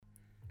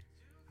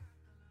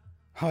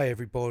Hi,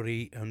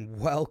 everybody, and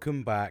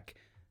welcome back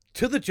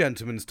to the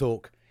Gentleman's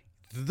Talk.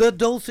 The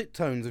dulcet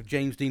tones of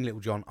James Dean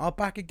Littlejohn are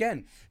back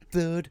again,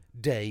 third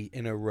day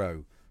in a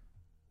row.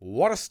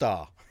 What a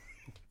star!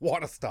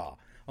 What a star!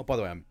 Oh, by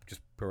the way, I'm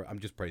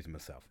just praising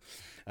myself.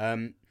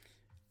 I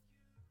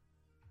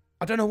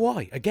don't know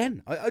why.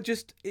 Again,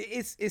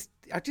 it's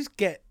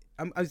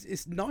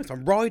nice.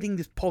 I'm riding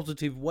this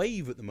positive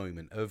wave at the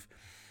moment of,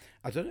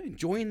 I don't know,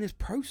 enjoying this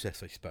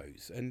process, I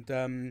suppose,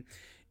 and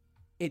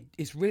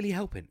It's really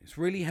helping. It's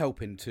really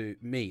helping to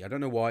me. I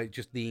don't know why.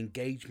 Just the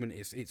engagement.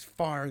 It's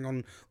firing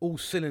on all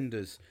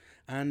cylinders.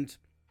 And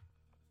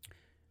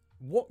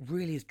what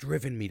really has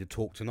driven me to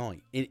talk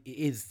tonight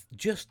is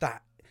just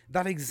that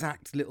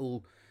exact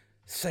little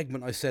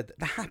segment I said.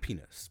 The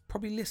happiness.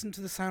 Probably listen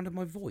to the sound of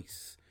my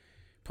voice.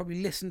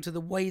 Probably listen to the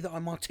way that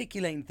I'm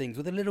articulating things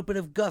with a little bit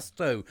of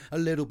gusto, a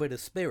little bit of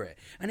spirit.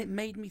 And it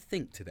made me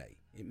think today.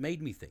 It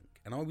made me think.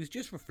 And I was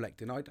just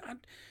reflecting.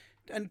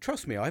 And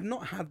trust me, I've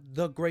not had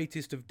the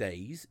greatest of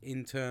days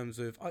in terms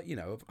of,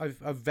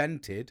 I've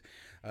vented,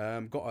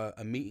 got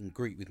a meet and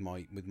greet with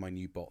my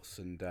new boss,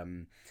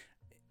 and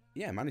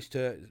managed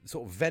to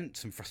sort of vent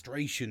some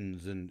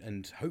frustrations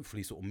and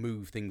hopefully sort of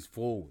move things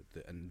forward,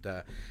 and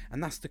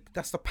that's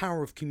the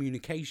power of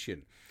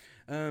communication.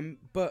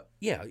 But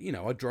yeah,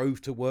 I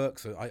drove to work,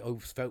 so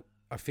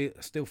I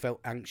still felt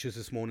anxious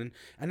this morning,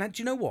 and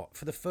do you know what?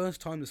 For the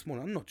first time this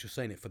morning, I'm not just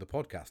saying it for the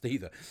podcast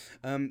either.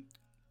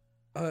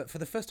 For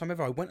the first time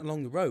ever, I went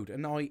along the road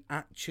and I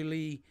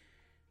actually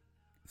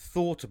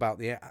thought about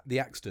the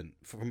accident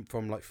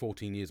from like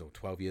 14 years or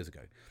 12 years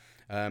ago.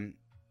 I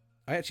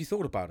actually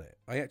thought about it.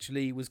 I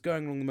actually was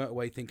going along the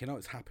motorway thinking, oh,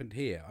 it's happened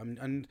here.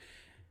 And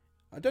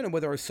I don't know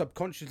whether I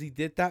subconsciously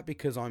did that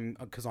because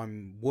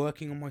I'm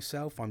working on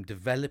myself, I'm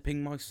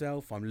developing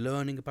myself, I'm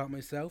learning about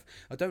myself.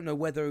 I don't know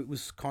whether it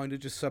was kind of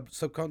just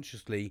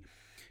subconsciously,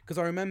 because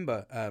I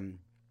remember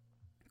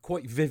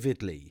quite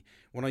vividly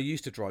when I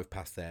used to drive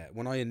past there,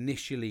 when I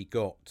initially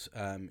got,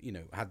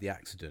 had the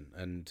accident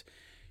and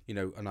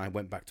I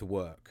went back to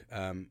work.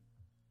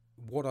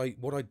 What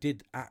I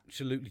did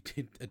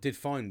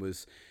find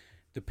was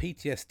the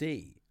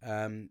PTSD.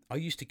 I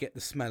used to get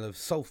the smell of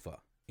sulfur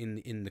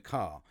in the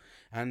car,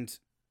 and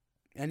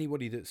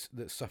anybody that's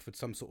suffered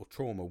some sort of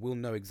trauma will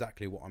know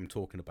exactly what I'm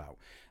talking about.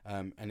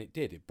 And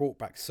it brought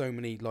back so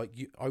many,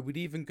 I would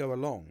even go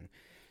along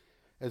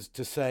as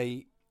to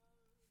say,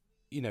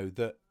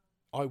 that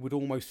I would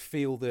almost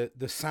feel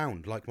the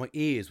sound, like my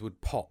ears would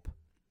pop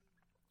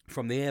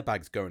from the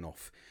airbags going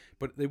off,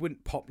 but they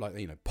wouldn't pop like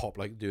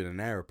doing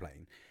an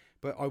aeroplane.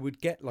 But I would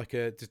get like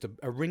just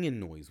a ringing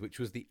noise, which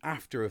was the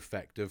after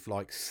effect of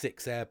like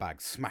 6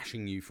 airbags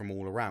smashing you from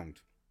all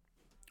around,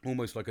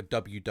 almost like a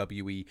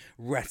WWE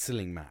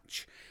wrestling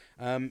match.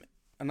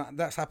 And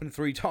that's happened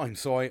 3 times,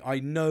 so I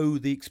know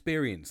the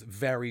experience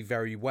very,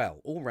 very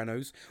well. All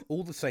Renaults,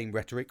 all the same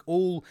rhetoric,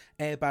 all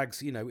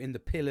airbags, in the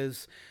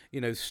pillars,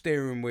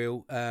 steering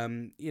wheel.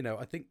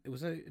 I think it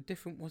was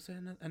was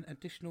there an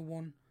additional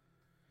one?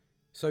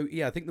 So,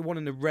 yeah, I think the one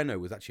in the Renault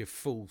was actually a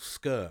full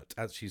skirt,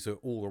 actually, so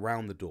all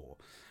around the door.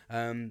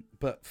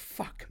 But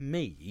fuck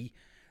me,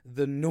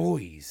 the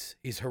noise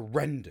is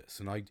horrendous.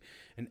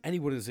 And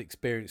anyone has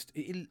experienced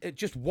it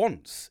just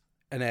once,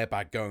 an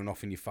airbag going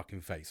off in your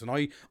fucking face. And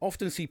I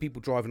often see people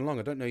driving along.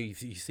 I don't know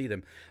if you see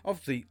them.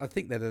 Obviously, I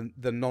think they're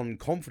the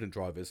non-confident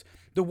drivers,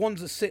 the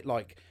ones that sit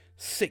like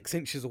 6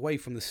 inches away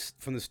from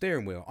the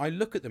steering wheel. I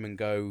look at them and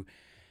go,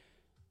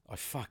 "I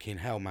fucking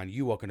hell, man,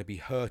 you are going to be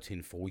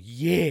hurting for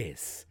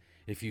years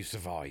if you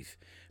survive."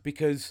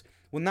 Because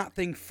when that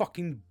thing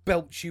fucking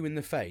belts you in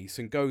the face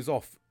and goes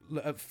off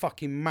at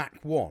fucking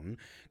Mach 1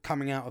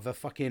 coming out of a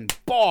fucking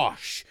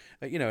Bosch,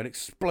 an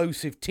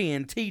explosive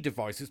TNT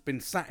device that's been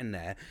sat in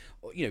there,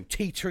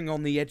 teetering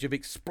on the edge of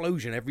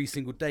explosion every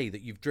single day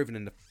that you've driven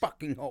in the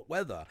fucking hot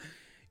weather.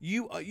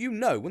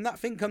 When that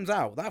thing comes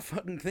out, that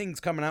fucking thing's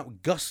coming out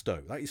with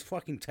gusto. That is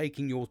fucking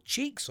taking your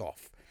cheeks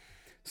off.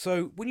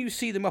 So when you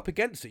see them up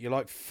against it, you're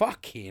like,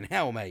 fucking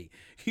hell, mate.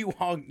 You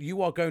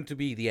are going to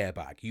be the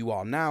airbag. You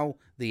are now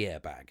the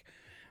airbag.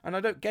 And I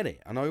don't get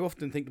it. And I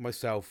often think to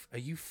myself, are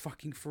you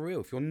fucking for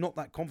real? If you're not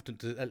that confident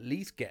to at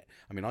least get...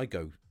 I mean, I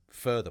go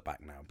further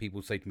back now.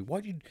 People say to me, why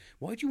do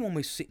you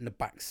almost sit in the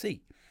back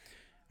seat?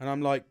 And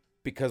I'm like,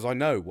 because I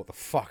know what the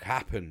fuck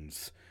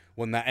happens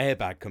when that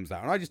airbag comes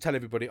out. And I just tell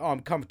everybody, oh, I'm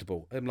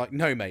comfortable. I'm like,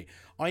 no, mate.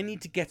 I need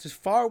to get as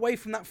far away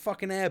from that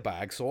fucking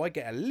airbag so I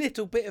get a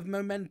little bit of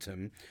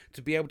momentum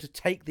to be able to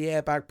take the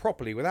airbag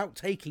properly without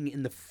taking it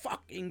in the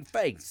fucking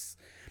face.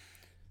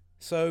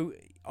 So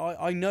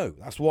I know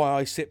that's why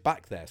I sit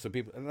back there. So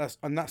people,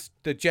 and that's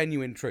the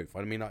genuine truth.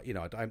 I mean,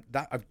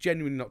 I've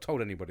genuinely not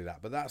told anybody that,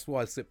 but that's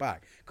why I sit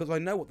back, because I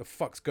know what the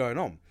fuck's going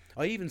on.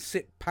 I even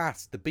sit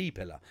past the B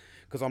pillar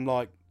because I'm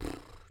like,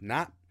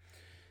 nah,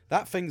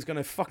 that thing's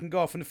gonna fucking go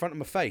off in the front of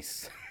my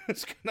face.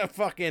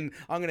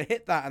 I'm gonna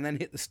hit that and then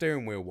hit the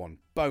steering wheel one.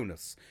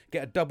 Bonus,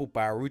 get a double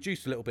barrel,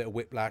 reduce a little bit of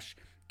whiplash,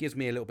 gives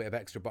me a little bit of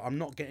extra, but I'm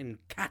not getting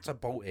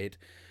catapulted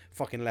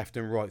fucking left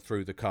and right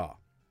through the car.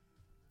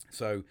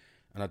 So.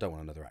 And I don't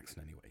want another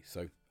accident anyway.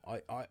 So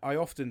I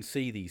often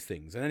see these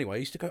things, and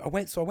anyway, I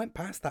went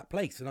past that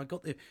place, and I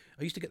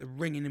used to get the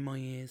ringing in my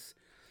ears.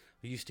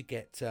 I used to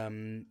get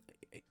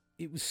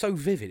it was so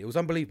vivid, it was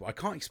unbelievable. I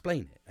can't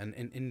explain it,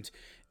 and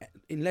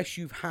unless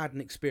you've had an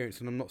experience,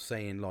 and I'm not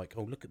saying like,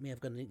 oh, look at me, I've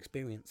got an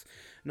experience.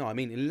 No, I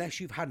mean, unless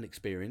you've had an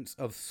experience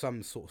of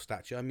some sort of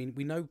stature. I mean,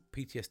 we know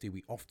PTSD,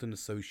 we often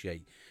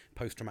associate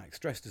post-traumatic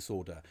stress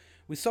disorder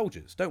with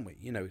soldiers, don't we?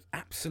 You know,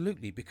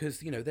 absolutely,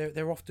 because, you know,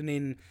 they're often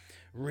in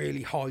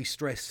really high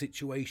stress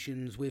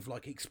situations with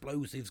like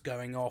explosives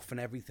going off and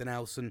everything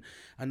else, and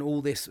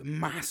all this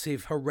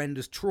massive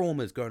horrendous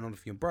traumas going on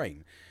with your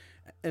brain.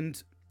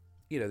 And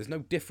you know, there's no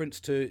difference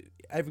to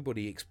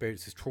everybody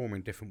experiences trauma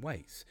in different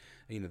ways.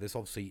 You know, there's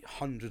obviously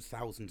hundreds,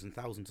 thousands and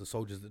thousands of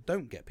soldiers that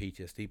don't get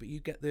PTSD, but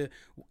you get the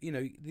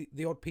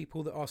odd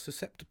people that are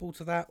susceptible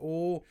to that,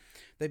 or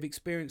they've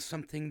experienced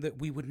something that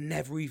we would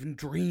never even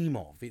dream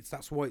of.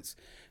 That's why it's,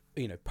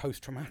 you know,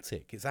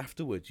 post-traumatic. It's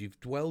afterwards. You've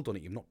dwelled on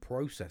it. You've not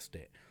processed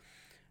it.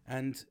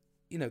 And,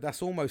 you know,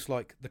 that's almost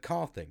like the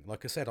car thing.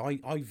 Like I said,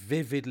 I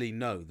vividly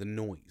know the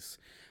noise.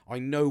 I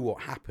know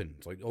what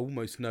happens. I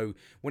almost know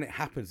when it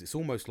happens. It's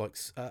almost like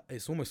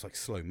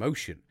slow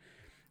motion.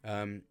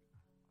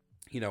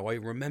 You know, I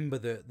remember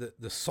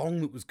the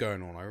song that was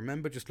going on. I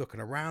remember just looking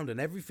around,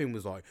 and everything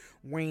was like,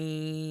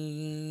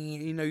 wee.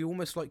 You know,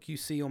 almost like you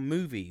see on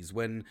movies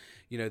when,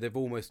 you know, they've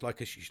almost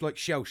like like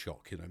shell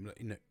shock. You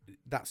know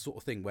that sort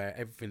of thing where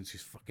everything's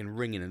just fucking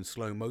ringing in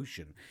slow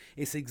motion.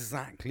 It's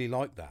exactly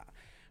like that.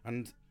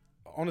 And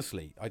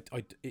honestly,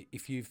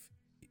 if you've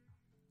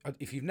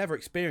never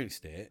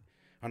experienced it,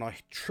 and I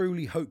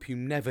truly hope you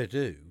never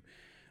do,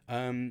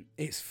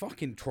 it's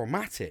fucking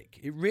traumatic.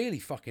 It really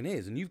fucking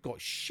is. And you've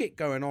got shit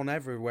going on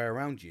everywhere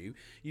around you.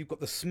 You've got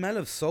the smell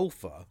of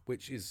sulfur,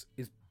 which is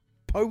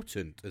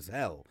potent as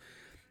hell.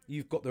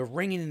 You've got the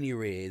ringing in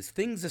your ears.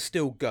 Things are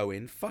still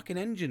going. Fucking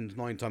engines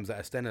 9 times out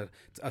of 10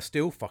 are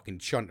still fucking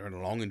chuntering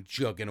along and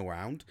jugging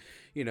around.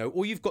 You know,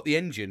 or you've got the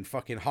engine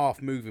fucking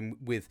half moving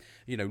with,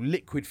 you know,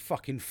 liquid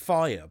fucking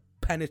fire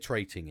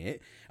penetrating it,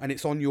 and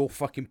it's on your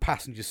fucking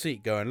passenger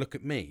seat going, look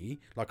at me,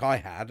 like I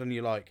had, and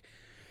you're like,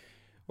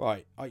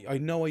 right, I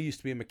know I used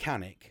to be a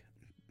mechanic.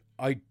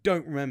 I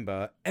don't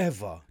remember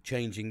ever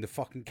changing the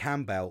fucking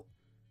cam belt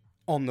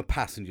on the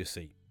passenger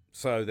seat.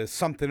 So there's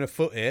something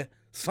afoot here.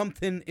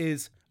 Something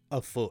is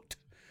afoot.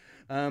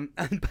 And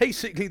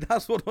basically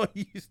that's what I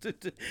used to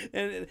do.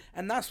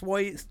 And that's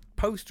why it's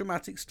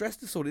post-traumatic stress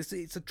disorder.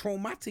 It's a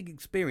traumatic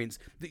experience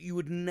that you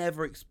would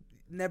never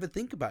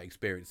think about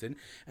experiencing.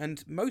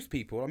 And most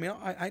people, I mean,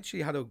 I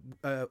actually had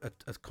a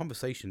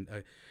conversation,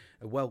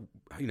 a well,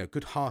 you know,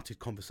 good-hearted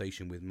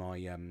conversation with my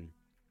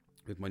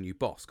new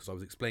boss, because I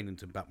was explaining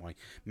to him about my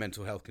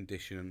mental health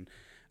condition,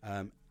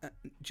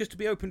 just to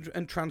be open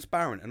and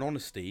transparent and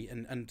honesty,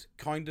 and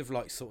kind of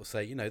like sort of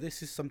say, you know,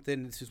 this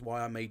is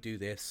why I may do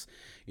this,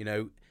 you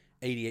know,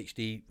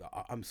 ADHD,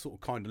 I'm sort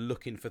of kind of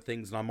looking for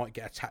things, and I might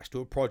get attached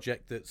to a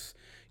project that's,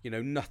 you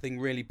know, nothing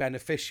really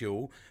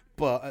beneficial,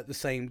 but at the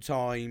same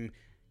time,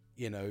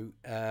 you know,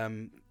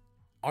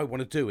 I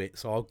want to do it,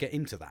 so I'll get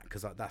into that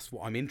because that's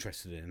what I'm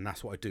interested in, and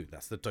that's what I do.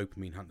 That's the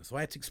dopamine hunter. So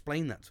I had to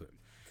explain that to him,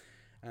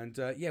 and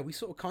yeah, we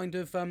sort of kind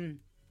of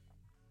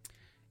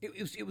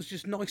it was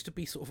just nice to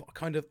be sort of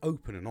kind of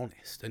open and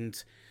honest,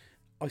 and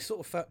I sort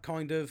of felt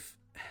kind of,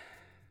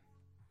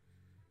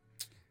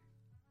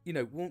 you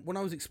know, when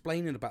I was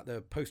explaining about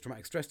the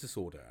post-traumatic stress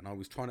disorder, and I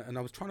was trying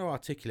to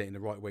articulate in the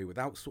right way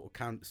without sort of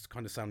kind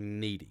of sounding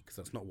needy, because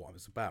that's not what I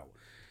was about.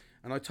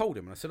 And I told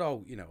him, and I said,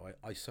 oh, you know,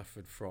 I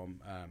suffered from,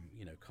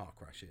 you know, car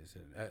crashes.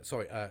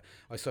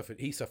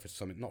 He suffered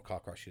something, not car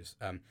crashes.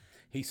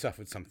 He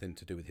suffered something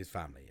to do with his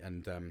family.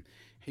 And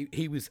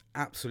he was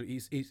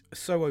absolutely, he's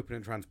so open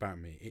and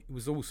transparent with me. It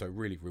was also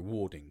really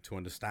rewarding to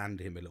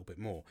understand him a little bit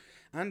more.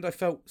 And I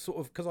felt sort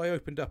of, because I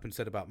opened up and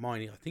said about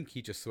mine, I think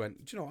he just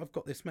went, do you know, I've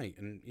got this, mate.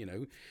 And, you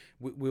know,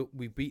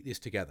 we beat this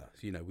together.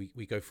 You know,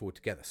 we go forward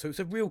together. So it's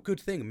a real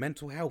good thing.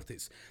 Mental health,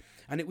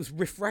 and it was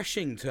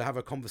refreshing to have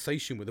a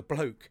conversation with a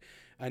bloke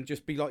and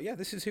just be like, yeah,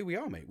 this is who we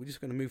are, mate. We're just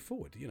going to move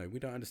forward. You know, we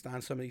don't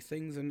understand so many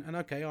things. And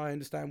okay, I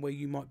understand where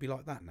you might be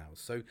like that now.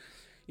 So,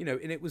 you know,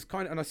 and it was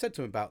kind of, and I said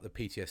to him about the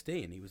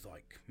PTSD, and he was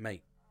like,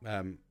 mate,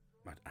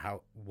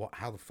 how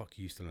the fuck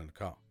are you still in the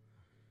car?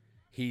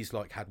 He's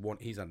like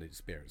he's had an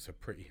experience, a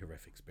pretty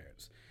horrific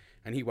experience,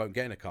 and he won't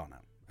get in a car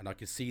now. And I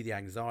could see the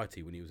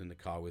anxiety when he was in the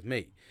car with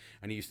me.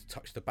 And he used to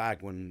touch the bag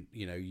when,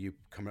 you know, you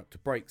come up to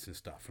brakes and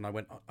stuff. And I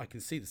went, I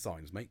can see the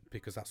signs, mate,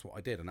 because that's what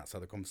I did. And that's how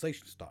the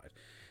conversation started.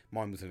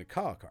 Mine was in a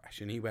car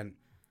crash. And he went,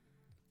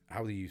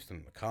 how are you still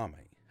in the car,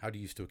 mate? How do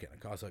you still get in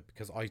the car? I was like,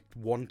 because I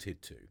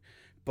wanted to.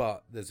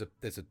 But there's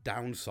a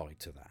downside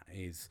to that,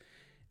 is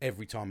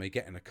every time I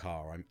get in a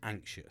car, I'm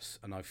anxious.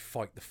 And I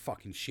fight the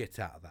fucking shit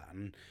out of that.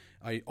 And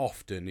I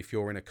often, if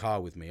you're in a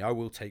car with me, I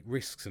will take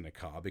risks in a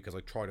car because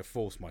I try to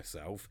force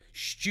myself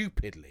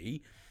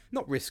stupidly,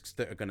 not risks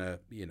that are going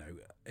to, you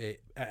know,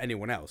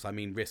 anyone else. I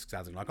mean, risks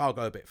as in like, I'll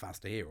go a bit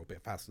faster here or a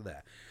bit faster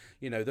there,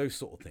 you know, those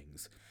sort of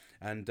things.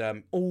 And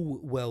all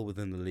well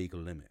within the legal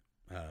limit.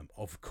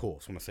 Of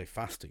course, when I say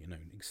faster,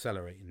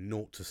 accelerating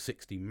 0 to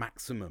 60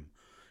 maximum,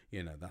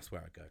 that's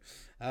where I go.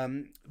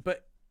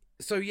 But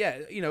so yeah,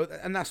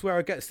 and that's where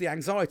I get the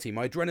anxiety.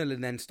 My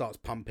adrenaline then starts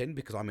pumping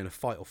because I'm in a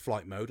fight or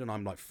flight mode, and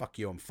I'm like, fuck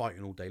you, I'm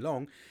fighting all day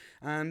long.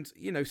 And,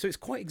 so it's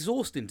quite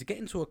exhausting. To get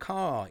into a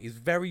car is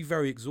very,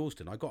 very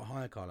exhausting. I got a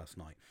hire car last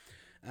night,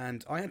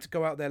 and I had to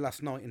go out there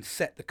last night and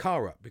set the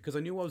car up because I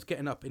knew I was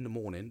getting up in the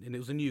morning, and it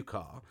was a new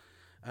car.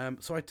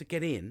 So I had to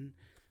get in,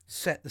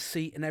 set the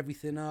seat and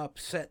everything up,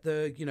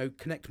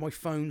 connect my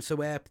phone so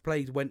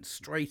AirPlay went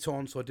straight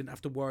on, so I didn't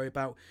have to worry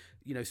about,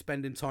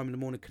 spending time in the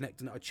morning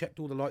connecting it. I checked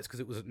all the lights because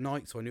it was at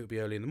night, so I knew it would be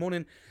early in the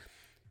morning.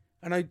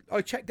 And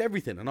I checked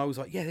everything, and I was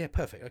like, yeah,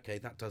 perfect. Okay,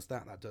 that does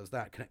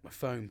that. Connect my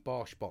phone,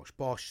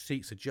 bosh,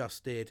 seats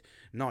adjusted.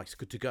 Nice,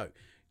 good to go.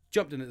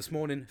 Jumped in it this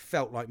morning,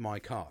 felt like my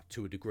car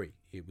to a degree.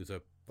 It was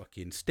a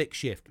fucking stick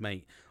shift,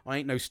 mate. I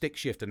ain't no stick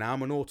shifter now.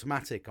 I'm an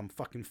automatic. I'm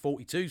fucking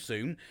 42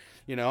 soon.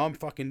 I'm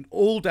fucking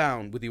all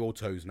down with the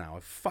autos now. I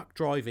fuck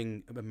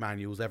driving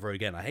manuals ever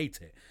again. I hate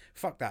it.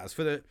 Fuck that. As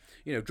for the,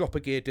 drop a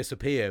gear,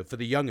 disappear for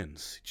the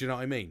young'uns. Do you know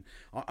what I mean?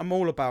 I'm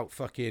all about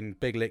fucking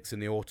big licks in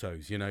the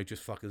autos,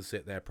 just fucking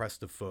sit there, press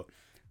the foot.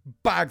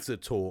 Bags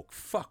of torque,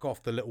 fuck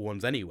off the little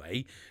ones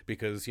anyway,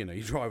 because, you're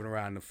driving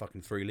around a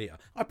fucking 3 litre.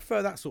 I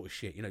prefer that sort of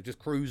shit, just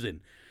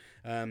cruising.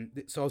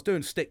 So I was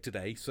doing stick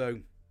today, so...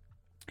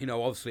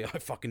 obviously I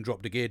fucking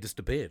dropped a gear,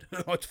 disappeared.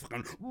 I just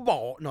fucking,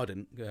 no, I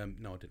didn't.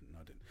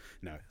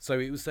 No. So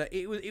it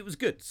was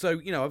good. So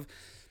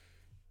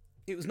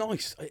it was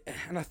nice,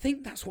 and I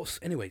think that's what's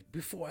anyway.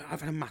 Before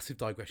I've had a massive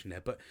digression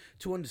there, but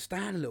to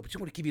understand a little bit, I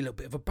want to give you a little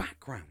bit of a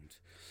background,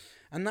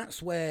 and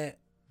that's where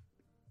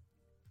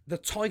the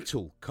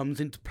title comes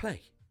into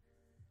play.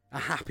 A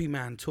Happy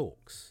Man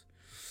Talks.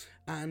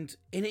 And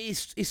it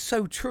is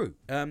so true.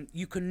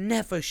 You can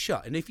never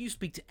shut. And if you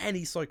speak to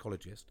any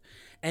psychologist,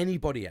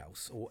 anybody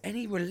else, or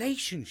any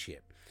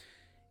relationship,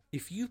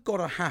 if you've got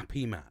a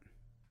happy man,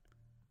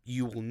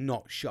 you will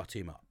not shut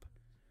him up.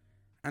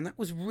 And that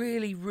was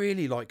really,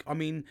 really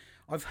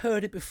I've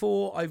heard it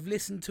before. I've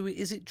listened to it.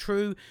 Is it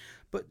true?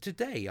 But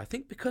today, I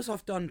think because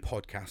I've done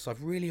podcasts,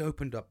 I've really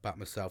opened up about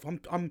myself.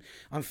 I'm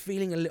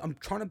feeling I'm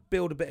trying to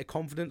build a bit of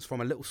confidence from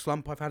a little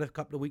slump I've had a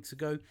couple of weeks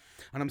ago,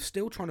 and I'm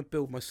still trying to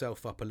build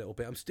myself up a little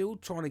bit. I'm still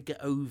trying to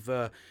get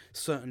over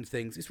certain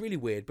things. It's really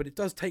weird, but it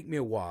does take me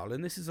a while,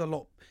 and this is a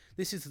lot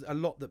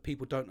that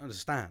people don't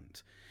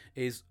understand.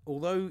 Is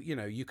although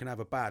you can have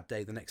a bad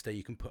day, the next day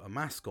you can put a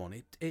mask on.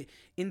 It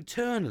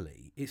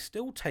internally, it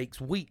still takes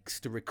weeks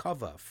to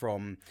recover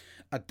from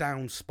a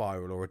down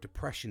spiral or a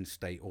depression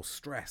state or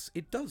stress.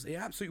 It does. It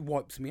absolutely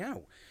wipes me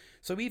out.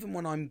 So even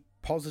when I'm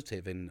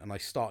positive and I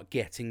start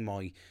getting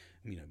my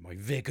my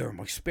vigor and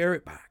my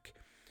spirit back,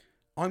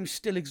 I'm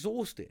still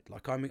exhausted.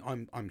 Like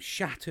I'm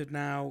shattered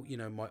now.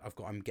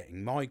 I'm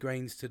getting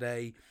migraines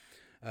today.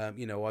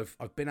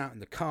 I've been out in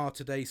the car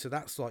today, so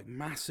that's like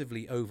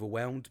massively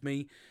overwhelmed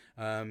me.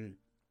 Those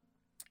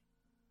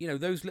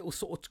little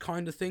sort of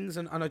kind of things,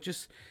 and I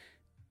just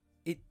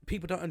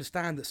people don't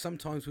understand that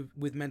sometimes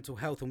with mental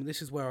health, and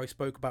this is where I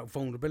spoke about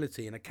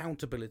vulnerability and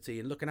accountability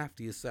and looking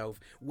after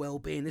yourself,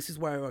 well-being. This is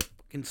where I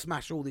can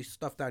smash all this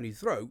stuff down your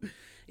throat,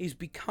 is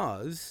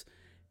because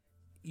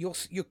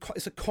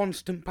it's a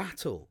constant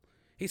battle.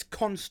 It's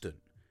constant.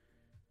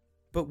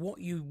 But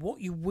what you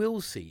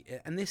will see,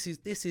 and this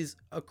is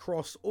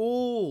across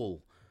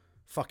all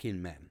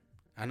fucking men,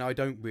 and I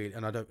don't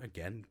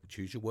again,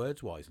 choose your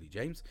words wisely,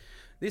 James.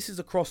 This is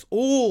across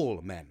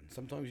all men.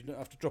 Sometimes you don't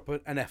have to drop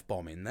an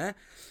F-bomb in there.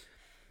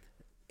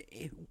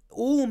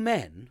 All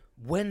men,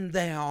 when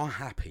they are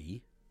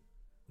happy,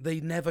 they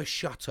never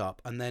shut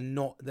up, and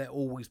they're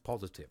always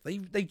positive.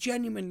 They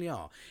genuinely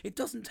are. It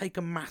doesn't take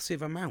a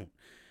massive amount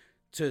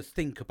to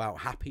think about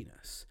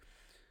happiness.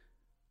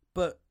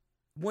 But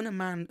when a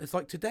man, it's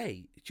like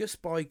today,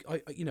 just by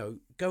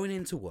going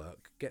into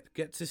work,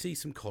 get to see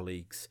some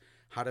colleagues,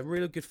 had a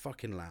really good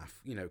fucking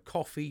laugh,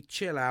 coffee,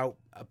 chill out,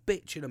 a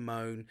bitch and a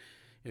moan,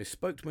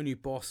 spoke to my new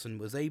boss and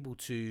was able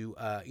to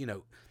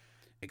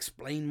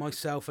explain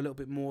myself a little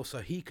bit more so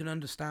he can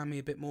understand me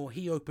a bit more.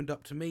 He opened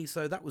up to me,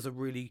 so that was a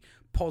really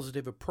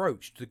positive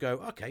approach to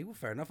go, okay, well,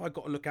 fair enough, I've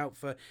got to look out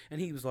for, and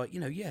he was like,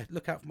 yeah,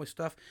 look out for my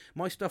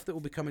stuff that will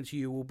be coming to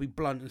you will be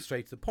blunt and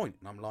straight to the point.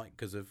 And I'm like,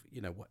 because of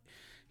what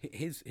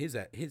his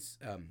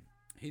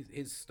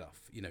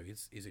stuff,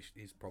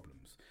 his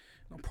problems,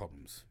 not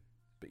problems,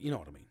 but you know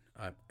what I mean.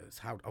 It's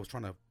how I was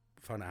trying to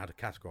find out how to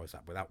categorize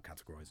that without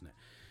categorizing it.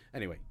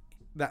 Anyway,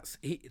 that's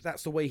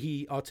the way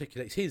he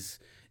articulates his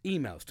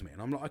emails to me,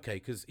 and I'm like, okay,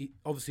 because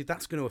obviously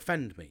that's going to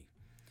offend me,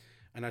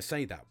 and I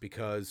say that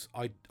because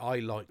I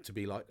like to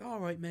be like, all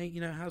right,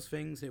 mate, how's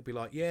things? And it'll be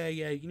like, yeah,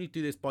 you need to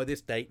do this by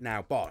this date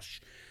now,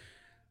 bosh.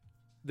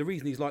 The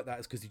reason he's like that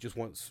is because he just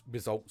wants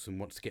results and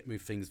wants to get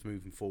things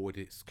moving forward.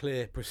 It's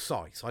clear,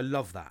 precise. I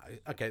love that.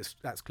 Okay,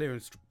 that's clear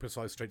and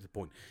precise, straight to the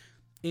point.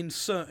 In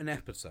certain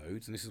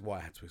episodes, and this is why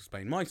I had to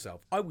explain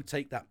myself, I would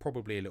take that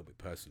probably a little bit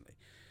personally.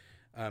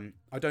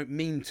 I don't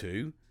mean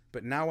to,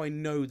 But now I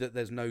know that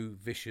there's no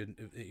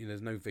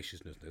there's no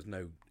viciousness, there's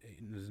no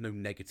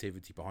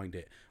negativity behind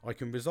it. I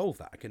can resolve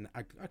that.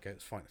 Okay,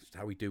 it's fine. That's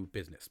how we do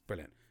business.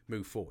 Brilliant.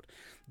 Move forward.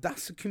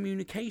 That's a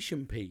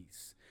communication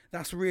piece.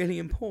 That's really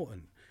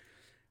important.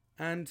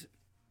 And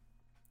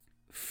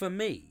for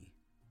me,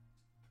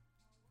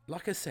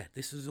 like I said,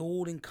 this is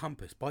all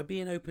encompassed by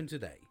being open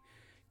today,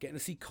 getting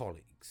to see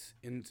colleagues,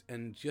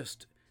 and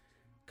just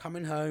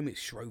coming home. It's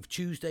Shrove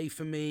Tuesday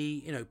for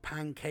me.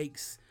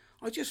 Pancakes.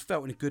 I just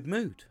felt in a good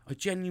mood. I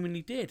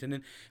genuinely did,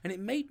 and it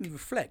made me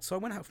reflect. So I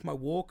went out for my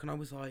walk, and I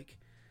was like,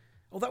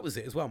 "Oh, that was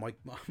it as well."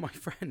 My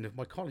friend,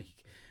 my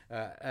colleague,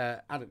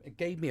 Adam,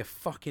 gave me a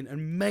fucking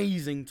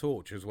amazing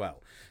torch as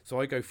well. So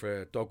I go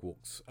for dog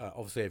walks,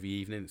 obviously every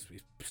evening.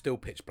 It's still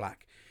pitch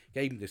black.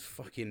 Gave me this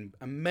fucking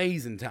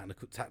amazing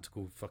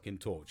tactical fucking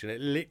torch, and it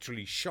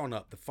literally shone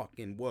up the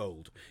fucking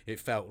world. It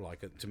felt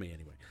like it to me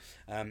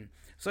anyway.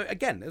 So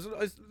again,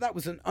 that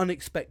was an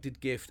unexpected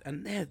gift,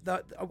 and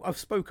I've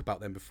spoke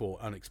about them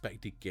before.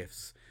 Unexpected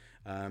gifts.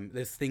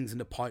 There's things in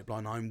the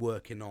pipeline I'm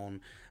working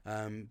on,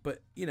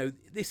 but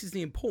this is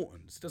the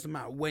importance. It doesn't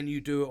matter when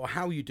you do it or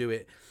how you do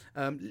it.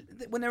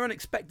 When they're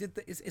unexpected,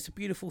 it's a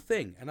beautiful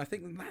thing, and I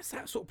think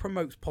that sort of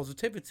promotes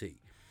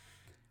positivity.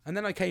 And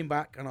then I came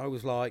back and I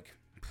was like,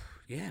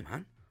 yeah,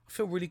 man, I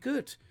feel really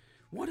good.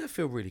 Why do I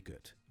feel really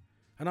good?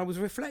 And I was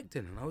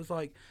reflecting, and I was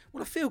like,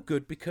 well, I feel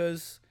good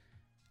because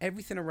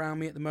everything around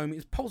me at the moment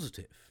is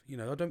positive.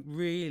 I don't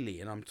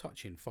really, and I'm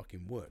touching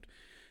fucking wood,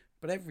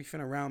 but everything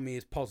around me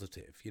is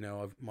positive.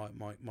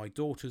 My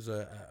daughters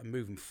are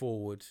moving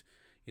forward.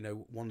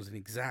 One's in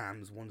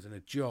exams, one's in a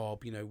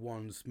job.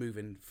 One's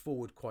moving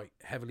forward quite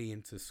heavily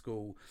into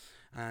school,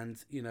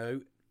 and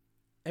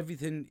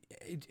everything.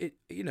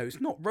 It's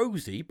not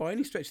rosy by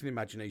any stretch of the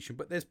imagination,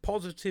 but there's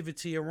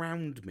positivity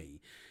around me.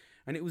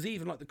 And it was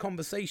even like the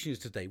conversations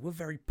today were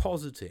very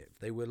positive.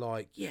 They were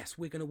like, yes,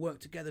 we're going to work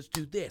together to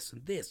do this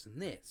and this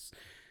and this.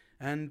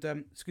 And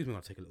excuse me,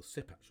 I'll take a little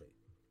sip actually.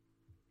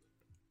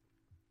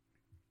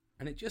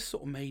 And it just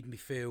sort of made me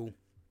feel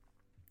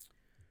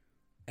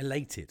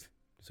elated.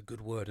 It's a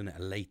good word, isn't it?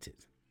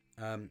 Elated.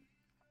 And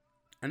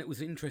it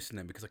was interesting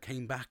then because I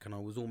came back and I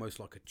was almost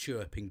like a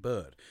chirping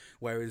bird.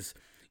 Whereas,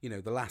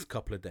 the last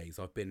couple of days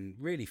I've been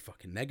really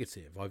fucking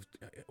negative.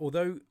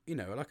 Although,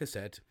 like I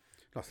said,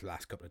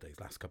 last couple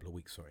of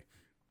weeks, sorry.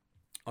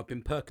 I've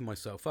been perking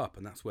myself up,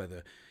 and that's where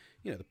the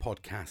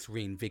podcast,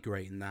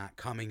 reinvigorating that,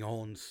 coming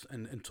on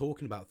and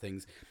talking about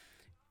things.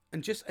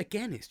 And just,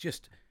 again, it's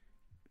just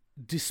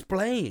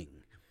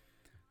displaying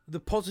the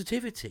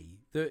positivity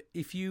that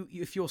if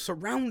you're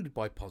surrounded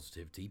by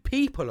positivity,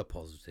 people are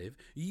positive,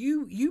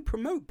 you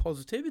promote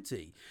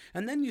positivity,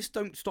 and then you just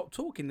don't stop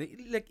talking.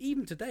 Like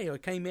even today I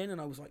came in and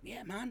I was like,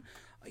 yeah man,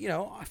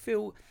 I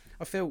feel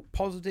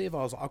positive.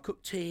 I was like, I'll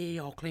cook tea,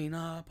 I'll clean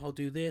up, I'll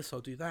do this,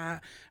 I'll do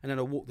that, and then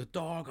I'll walk the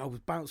dog. I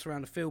was bouncing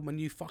around the field, my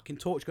new fucking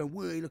torch, going,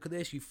 whoa, look at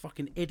this, you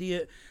fucking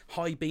idiot.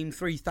 High Beam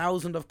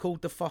 3000 I've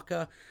called the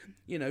fucker.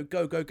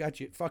 Go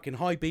gadget fucking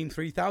High Beam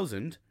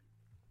 3000.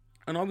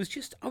 And I was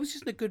just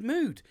in a good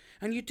mood.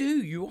 And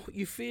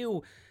you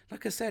feel,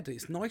 like I said,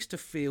 it's nice to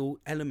feel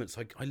elements.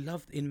 I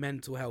love in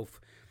mental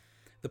health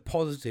the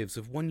positives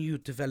of when you're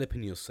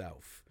developing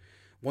yourself,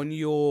 when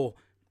you're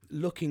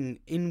looking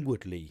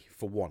inwardly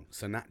for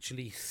once and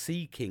actually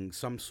seeking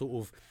some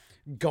sort of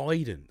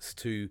guidance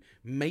to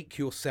make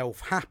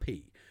yourself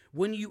happy.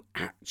 When you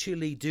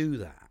actually do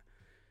that,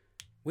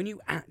 when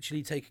you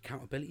actually take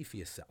accountability for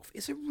yourself,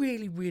 it's a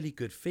really, really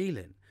good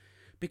feeling,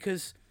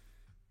 because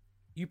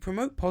you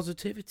promote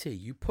positivity,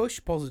 you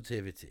push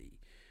positivity,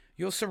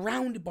 you're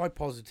surrounded by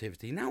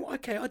positivity. Now,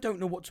 okay, I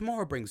don't know what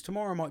tomorrow brings.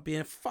 Tomorrow might be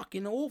a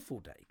fucking awful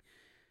day.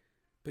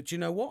 But you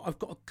know what? I've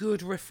got a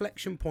good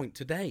reflection point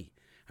today.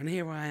 And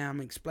here I am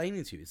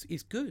explaining to you.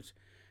 It's good.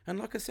 And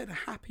like I said, a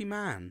happy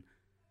man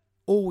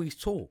always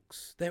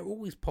talks. They're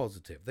always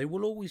positive. They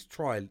will always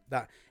try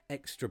that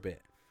extra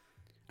bit.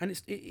 And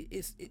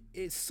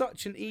it's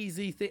such an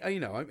easy thing.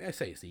 I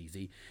say it's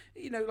easy.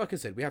 Like I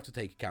said, we have to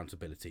take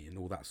accountability and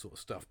all that sort of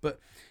stuff. But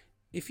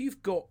if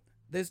you've got,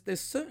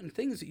 there's certain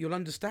things that you'll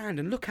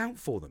understand and look out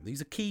for them.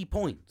 These are key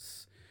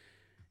points.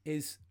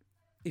 Is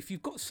if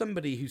you've got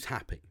somebody who's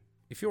happy,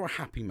 if you're a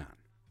happy man,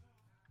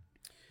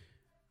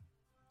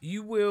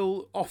 you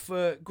will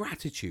offer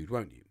gratitude,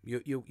 won't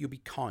you? You'll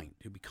be kind.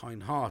 You'll be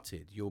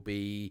kind-hearted. You'll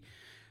be...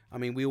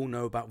 we all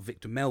know about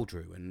Victor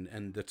Meldrew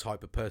and the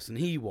type of person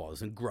he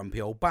was, and grumpy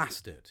old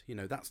bastard.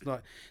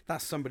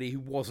 That's somebody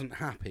who wasn't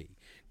happy,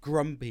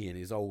 grumpy in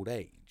his old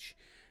age.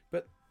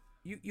 But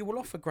you will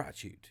offer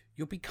gratitude.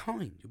 You'll be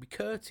kind. You'll be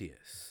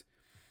courteous.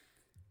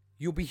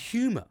 You'll be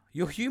humour.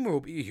 You'll be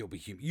humor.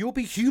 You will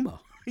be humor.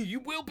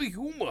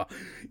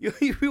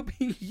 You will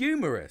be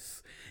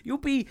humorous. You'll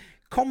be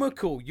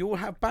comical. You'll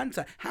have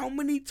banter. How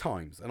many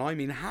times, and I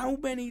mean how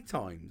many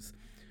times,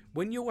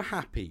 when you're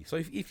happy, so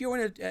if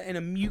you're in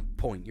a mute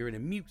point, you're in a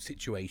mute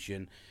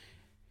situation,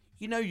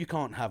 you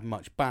can't have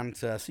much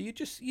banter, so you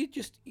just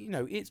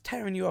it's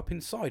tearing you up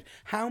inside.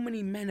 How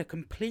many men are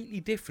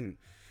completely different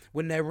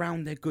when they're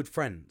around their good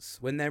friends?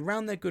 When they're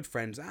around their good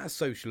friends at a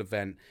social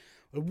event,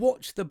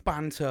 Watch the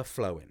banter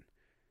flowing.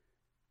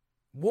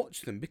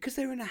 Watch them because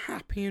they're in a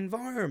happy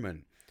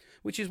environment,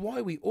 which is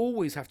why we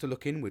always have to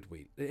look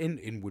inwardly.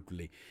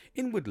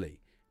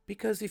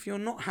 Because if you're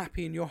not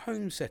happy in your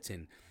home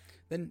setting,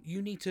 then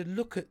you need to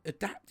look at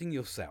adapting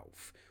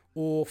yourself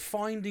or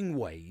finding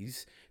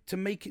ways to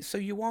make it so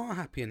you are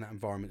happy in that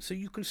environment, so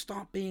you can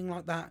start being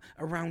like that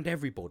around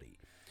everybody.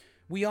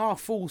 We are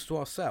fools to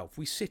ourselves.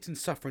 We sit and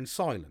suffer in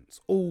silence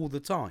all the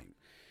time.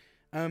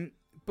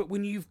 But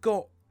when you've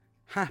got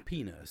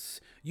happiness,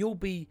 you'll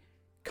be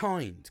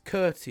kind,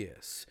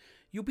 courteous.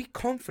 You'll be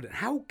confident.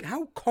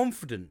 How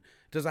confident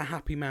does a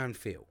happy man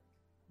feel?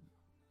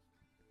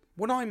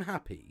 When I'm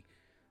happy,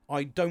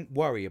 I don't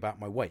worry about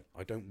my weight.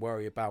 I don't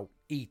worry about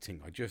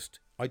eating.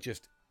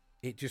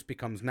 It just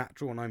becomes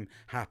natural, and I'm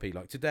happy.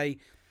 Like today,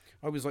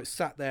 I was like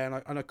sat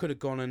there, and I could have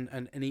gone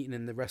and eaten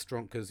in the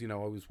restaurant because, you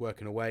know, I was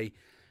working away,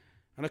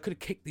 and I could have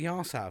kicked the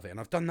arse out of it, and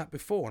I've done that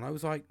before, and I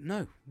was like,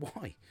 no,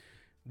 why?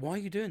 Why are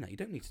you doing that? You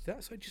don't need to do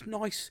that. So just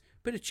nice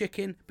bit of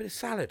chicken, bit of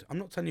salad. I'm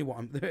not telling you what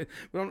I'm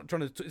not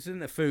trying to. It's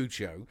in a food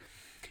show,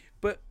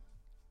 but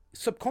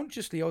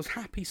subconsciously I was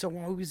happy, so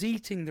I was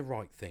eating the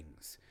right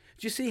things.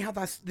 Do you see how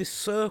this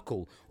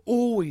circle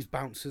always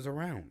bounces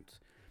around?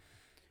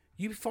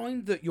 You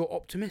find that you're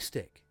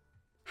optimistic.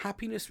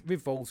 Happiness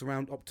revolves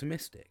around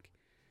optimistic.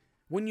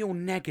 When you're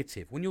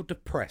negative, when you're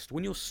depressed,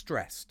 when you're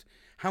stressed,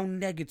 how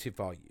negative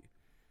are you?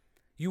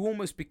 You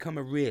almost become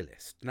a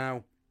realist.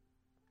 Now,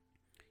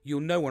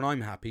 you'll know when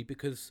I'm happy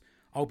because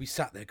I'll be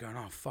sat there going,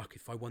 oh, fuck,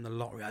 if I won the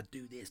lottery, I'd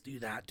do this, do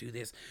that, do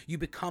this. You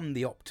become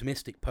the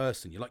optimistic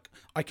person. You're like,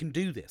 I can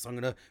do this. I'm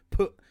going to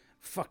put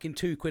fucking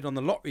 £2 on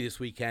the lottery this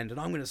weekend and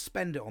I'm going to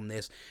spend it on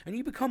this. And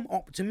you become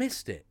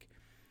optimistic.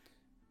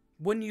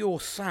 When you're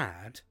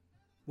sad,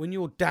 when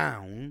you're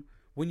down,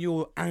 when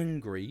you're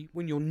angry,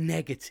 when you're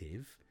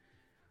negative,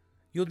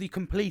 you're the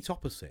complete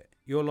opposite.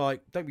 You're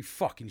like, don't be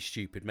fucking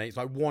stupid, mate. It's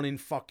like 1 in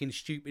fucking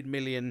stupid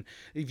million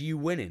of you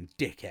winning,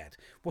 dickhead.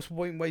 What's the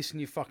point in wasting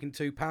your fucking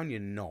 £2, you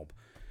knob?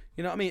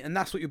 You know what I mean? And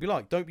that's what you'll be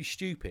like. Don't be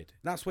stupid.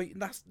 That's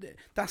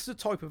the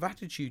type of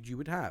attitude you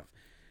would have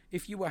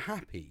if you were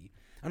happy.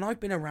 And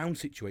I've been around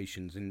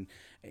situations, and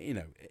you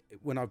know,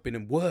 when I've been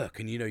in work,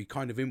 and you know, you're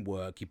kind of in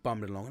work, you're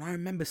bumming along, and I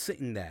remember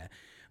sitting there,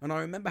 and I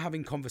remember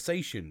having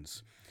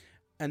conversations,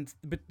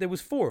 but there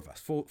was 4 of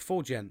us,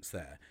 four gents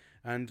there.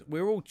 And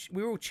we were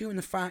all chewing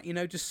the fat, you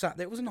know, just sat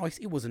there.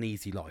 It was an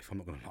easy life. I'm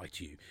not going to lie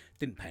to you.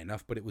 Didn't pay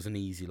enough, but it was an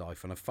easy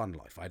life and a fun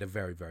life. I had a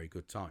very, very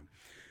good time.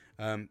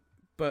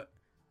 But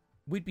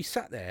we'd be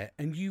sat there,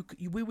 and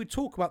we would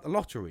talk about the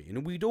lottery,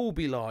 and we'd all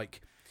be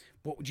like,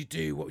 what would you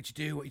do? What would you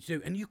do? What would you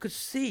do? And you could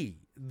see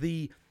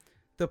the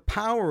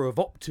power of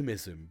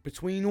optimism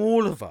between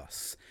all of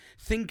us,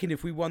 thinking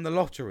if we won the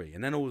lottery,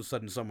 and then all of a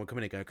sudden someone would come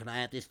in and go, can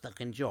I have this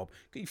fucking job?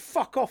 Can you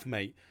fuck off,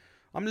 mate?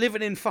 I'm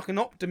living in fucking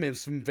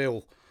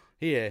Optimismville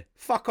here.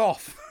 Fuck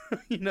off.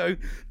 You know,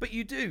 but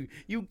you do.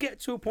 You get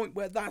to a point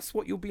where that's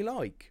what you'll be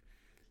like.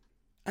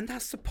 And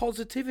that's the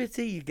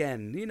positivity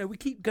again. You know, we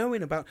keep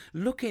going about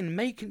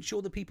making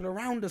sure the people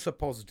around us are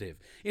positive.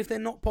 If they're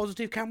not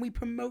positive, can we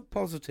promote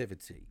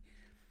positivity?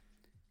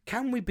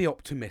 Can we be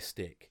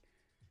optimistic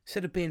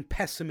instead of being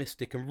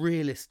pessimistic and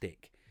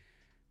realistic?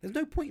 There's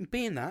no point in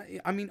being that.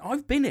 I mean,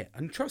 I've been it,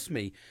 and trust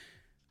me,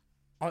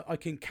 I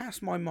can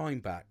cast my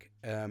mind back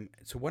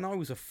to when I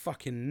was a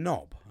fucking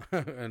knob,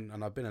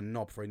 and I've been a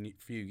knob for a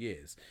few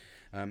years,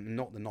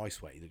 not the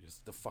nice way,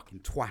 just the fucking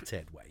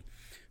twathead way.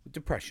 With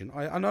depression,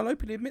 and I'll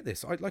openly admit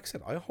this. Like I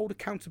said, I hold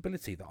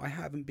accountability that I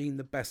haven't been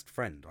the best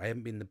friend. I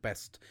haven't been the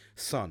best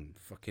son,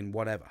 fucking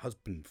whatever,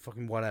 husband,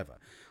 fucking whatever.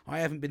 I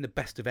haven't been the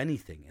best of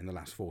anything in the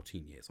last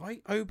 14 years. I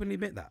openly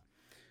admit that.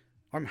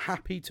 I'm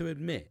happy to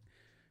admit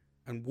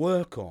and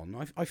work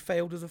on. I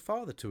failed as a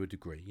father to a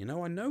degree. You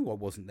know, I know I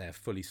wasn't there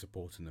fully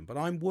supporting them, but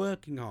I'm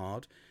working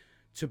hard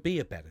to be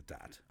a better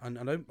dad. And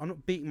I'm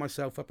not beating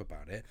myself up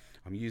about it.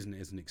 I'm using it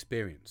as an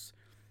experience.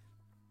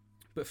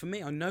 But for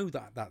me, I know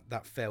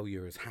that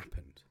failure has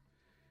happened.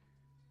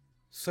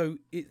 So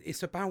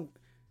it's about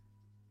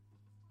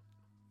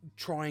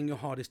trying your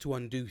hardest to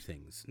undo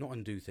things. Not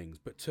undo things,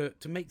 but to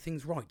make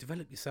things right.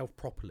 Develop yourself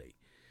properly.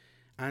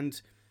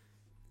 And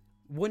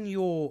when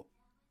you're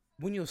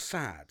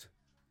sad,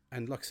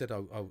 and like I said,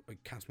 I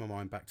cast my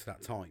mind back to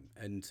that time,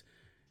 and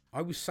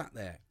I was sat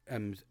there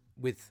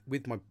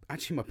with my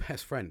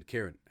best friend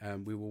Kieran.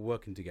 We were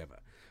working together,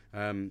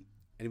 and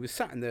he was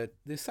sat in the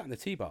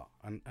tea bar,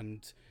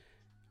 and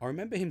I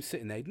remember him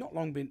sitting there. He'd not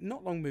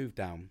long moved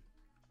down.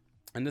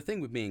 And the thing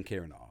with me and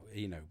Kieran are,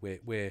 you know,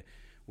 we're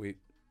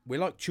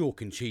like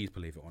chalk and cheese,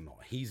 believe it or not.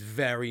 He's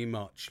very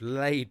much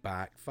laid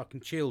back,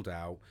 fucking chilled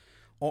out,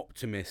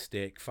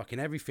 optimistic, fucking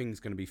everything's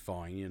gonna be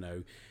fine, you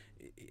know.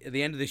 At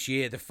the end of this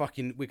year, there's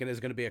going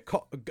to be a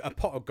pot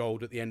of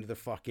gold at the end of the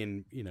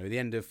fucking, you know, the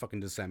end of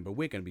fucking December.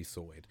 We're going to be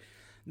sorted.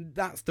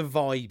 That's the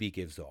vibe he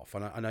gives off,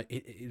 and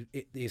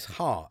his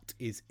heart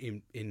is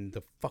in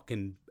the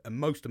fucking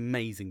most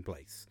amazing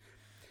place.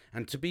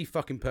 And to be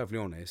fucking perfectly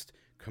honest,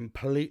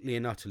 completely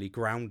and utterly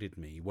grounded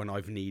me when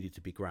I've needed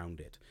to be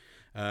grounded.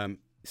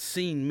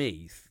 Seen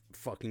me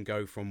fucking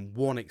go from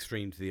one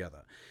extreme to the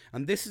other.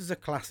 And this is a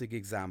classic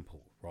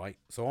example, right?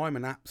 So I'm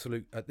an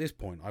absolute, at this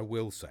point, I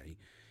will say,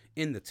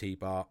 in the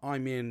T-bar,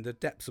 I'm in the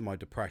depths of my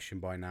depression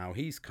by now.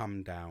 He's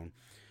come down,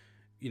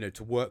 you know,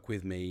 to work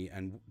with me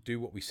and do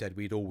what we said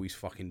we'd always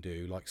fucking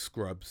do, like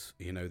Scrubs,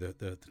 you know,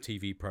 the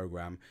TV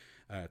program,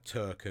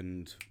 Turk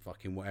and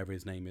fucking whatever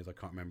his name is, I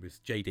can't remember, it's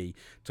JD,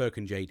 Turk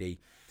and JD.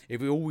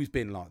 If we've always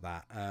been like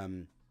that,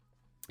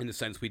 in the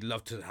sense we'd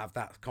love to have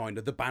that kind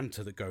of the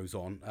banter that goes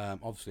on.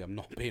 Obviously, I'm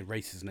not being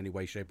racist in any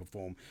way, shape or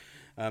form,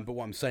 but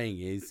what I'm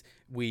saying is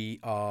we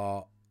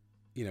are,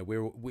 you know,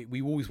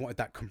 we always wanted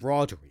that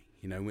camaraderie,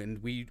 you know,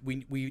 and we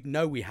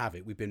know we have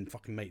it. We've been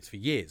fucking mates for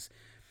years.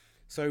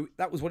 So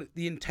that was what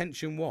the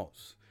intention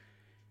was.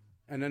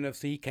 And then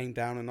obviously he came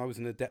down and I was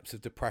in the depths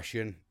of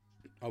depression.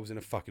 I was in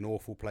a fucking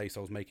awful place. I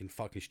was making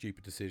fucking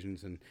stupid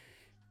decisions and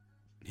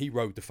he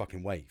rode the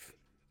fucking wave.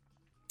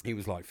 He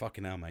was like,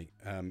 fucking hell, mate.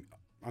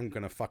 I'm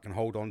going to fucking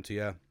hold on to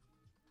you.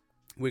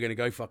 We're going to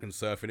go fucking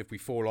surfing. If we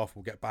fall off,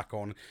 we'll get back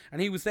on.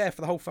 And he was there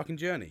for the whole fucking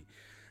journey.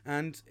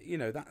 And, you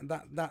know,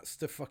 that's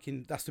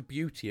the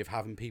beauty of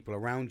having people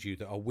around you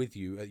that are with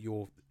you at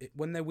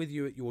when they're with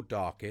you at your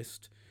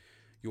darkest,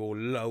 your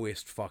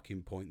lowest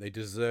fucking point. They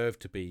deserve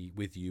to be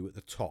with you at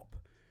the top.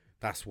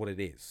 That's what it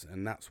is.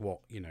 And that's what,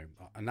 you know,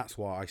 and that's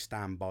why I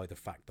stand by the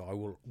fact that I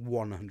will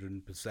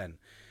 100%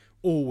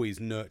 always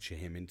nurture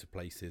him into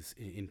places,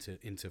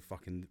 into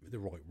fucking the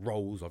right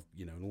roles of,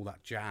 you know, and all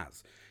that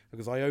jazz,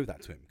 because I owe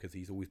that to him, because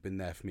he's always been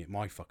there for me at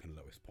my fucking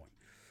lowest point.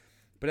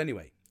 But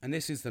anyway, and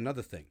this is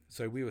another thing.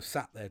 So we were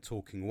sat there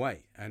talking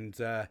away, and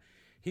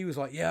he was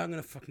like, yeah, I'm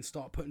going to fucking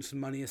start putting some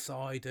money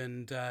aside,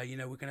 and, you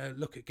know, we're going to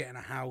look at getting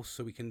a house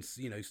so we can,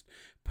 you know,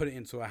 put it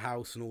into a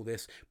house and all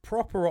this.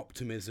 Proper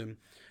optimism,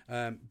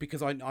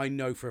 because I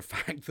know for a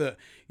fact that,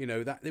 you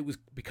know, that it was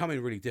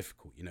becoming really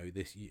difficult. You know,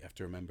 you have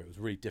to remember, it was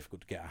really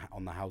difficult to get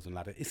on the housing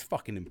ladder. It's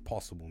fucking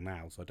impossible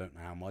now, so I don't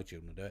know how my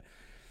children will do it.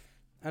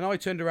 And I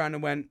turned around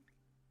and went,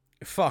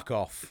 fuck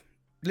off.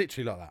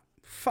 Literally like that.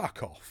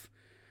 Fuck off.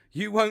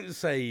 You won't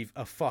save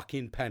a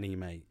fucking penny,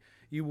 mate.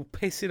 You will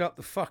piss it up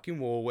the fucking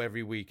wall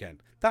every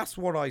weekend. That's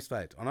what I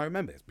said. And I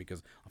remember this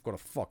because I've got a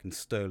fucking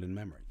sterling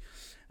memory.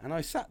 And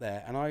I sat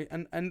there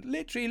and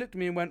literally looked at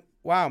me and went,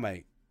 wow,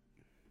 mate,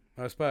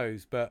 I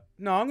suppose. But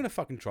no, I'm going to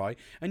fucking try.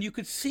 And you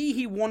could see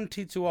he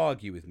wanted to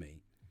argue with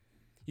me.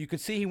 You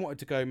could see he wanted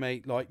to go,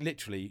 mate, like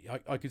literally,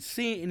 I could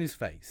see it in his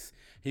face.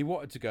 He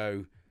wanted to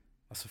go,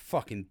 that's a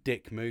fucking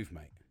dick move,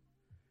 mate.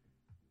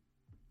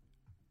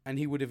 And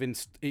he would have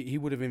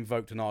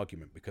invoked an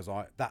argument, because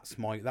that's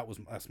my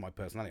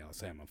personality. I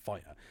say I'm a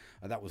fighter.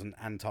 That was an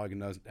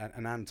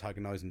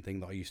antagonizing thing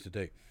that I used to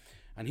do.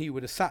 And he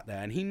would have sat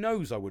there, and he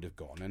knows I would have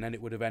gone, and then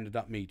it would have ended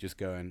up me just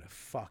going,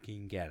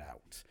 fucking get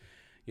out,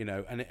 you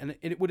know. And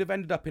it would have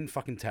ended up in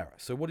fucking terror.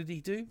 So what did he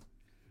do?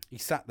 He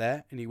sat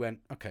there and he went,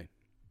 okay,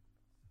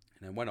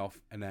 and then went off.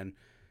 And then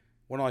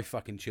when I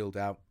fucking chilled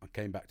out, I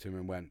came back to him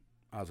and went,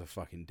 I was a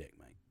fucking dick,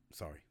 mate.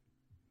 Sorry,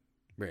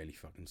 really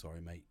fucking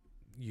sorry, mate.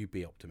 You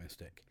be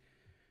optimistic.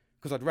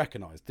 Because I'd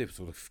recognised this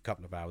sort of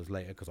couple of hours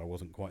later, because I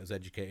wasn't quite as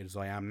educated as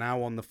I am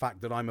now on the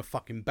fact that I'm a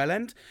fucking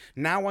bellend.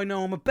 Now I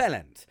know I'm a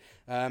bellend.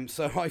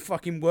 So I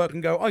fucking work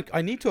and go,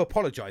 I need to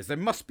apologise. There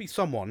must be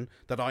someone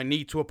that I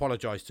need to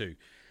apologise to.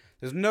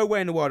 There's no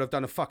way in the world I've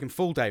done a fucking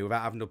full day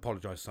without having to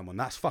apologise to someone.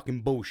 That's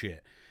fucking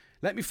bullshit.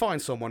 Let me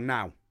find someone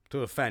now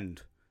to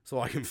offend so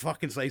I can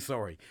fucking say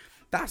sorry.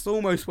 That's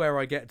almost where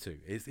I get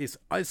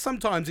to.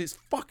 Sometimes it's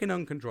fucking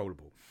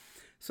uncontrollable.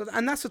 So,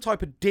 and that's the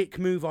type of dick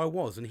move I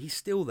was, and he's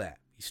still there.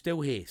 He's still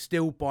here,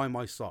 still by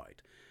my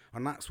side.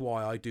 And that's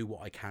why I do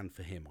what I can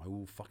for him. I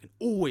will fucking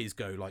always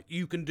go like,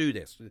 you can do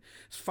this.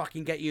 Let's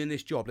fucking get you in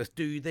this job. Let's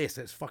do this.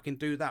 Let's fucking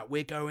do that.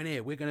 We're going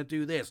here. We're going to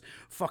do this.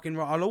 Fucking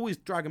right. I'll always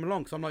drag him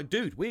along, because I'm like,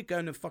 dude, we're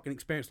going to fucking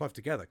experience life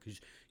together,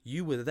 because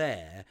you were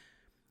there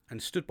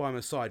and stood by my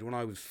side when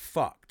I was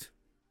fucked.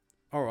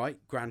 All right,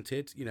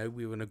 granted, you know,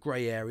 we were in a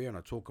grey area, and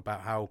I talk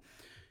about how,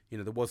 you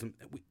know, there wasn't,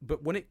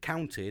 but when it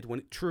counted, when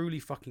it truly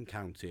fucking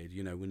counted,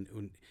 you know,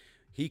 when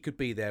he could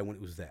be there when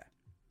it was there.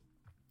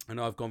 And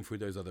I've gone through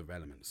those other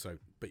elements. So,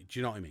 but do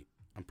you know what I mean?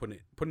 I'm putting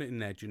it in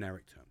their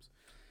generic terms.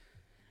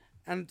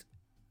 And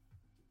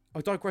I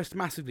digressed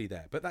massively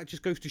there, but that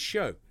just goes to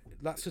show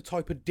that's the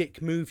type of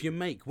dick move you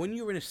make. When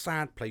you're in a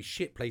sad place,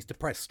 shit place,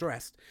 depressed,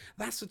 stressed,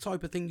 that's the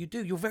type of thing you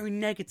do. You're very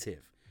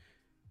negative.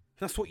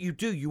 That's what you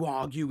do. You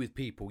argue with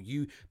people.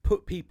 You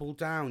put people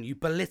down. You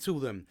belittle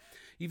them.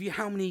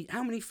 How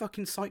many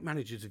fucking site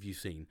managers have you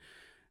seen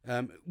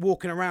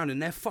walking around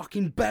and they're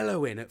fucking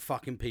bellowing at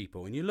fucking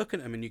people? And you look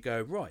at them and you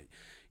go, right,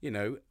 you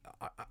know,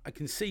 I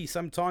can see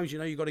sometimes, you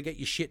know, you got to get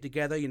your shit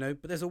together, you know,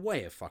 but there's a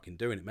way of fucking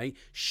doing it, mate.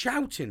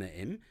 Shouting at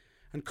him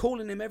and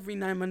calling him every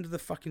name under the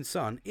fucking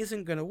sun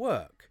isn't going to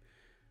work.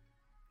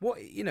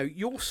 What, you know,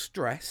 you're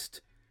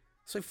stressed.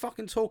 So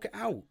fucking talk it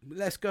out.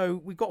 Let's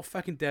go. We've got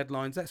fucking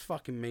deadlines. Let's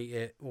fucking meet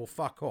it or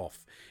fuck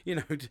off. You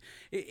know,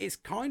 it's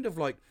kind of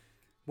like,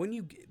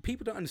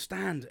 People don't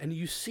understand, and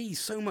you see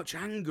so much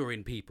anger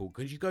in people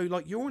because you go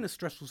like, you're in a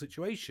stressful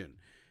situation,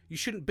 you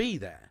shouldn't be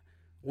there,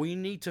 or you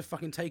need to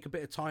fucking take a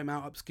bit of time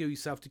out, upskill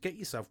yourself to get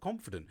yourself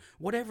confident,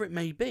 whatever it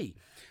may be.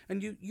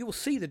 And you'll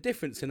see the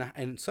difference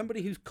in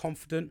somebody who's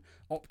confident,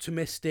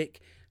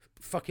 optimistic,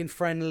 fucking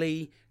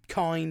friendly,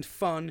 kind,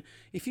 fun.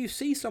 If you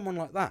see someone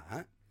like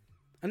that,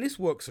 and this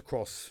works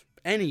across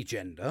any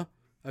gender,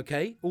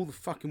 okay, all the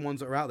fucking ones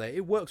that are out there,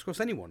 it works across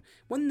anyone.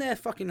 When they're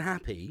fucking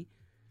happy,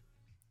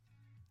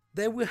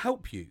 they will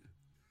help you.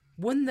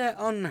 When they're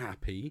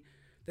unhappy,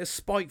 they're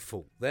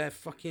spiteful. They're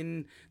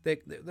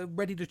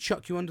ready to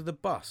chuck you under the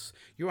bus.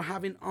 You're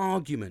having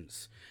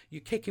arguments.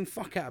 You're kicking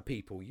fuck out of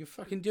people. You're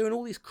fucking doing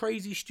all this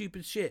crazy,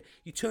 stupid shit.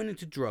 You turn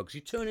into drugs.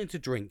 You turn into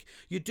drink.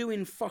 You're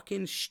doing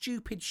fucking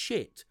stupid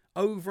shit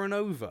over and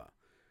over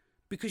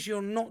because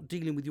you're not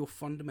dealing with your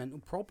fundamental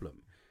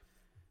problem.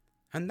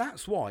 And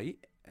that's why,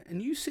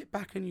 and you sit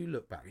back and you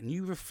look back and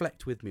you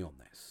reflect with me on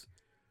this.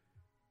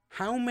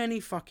 How many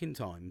fucking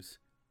times,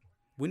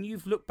 when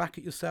you've looked back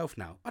at yourself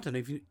now, I don't know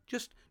if you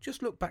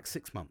just look back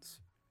 6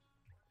 months,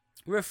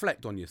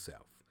 reflect on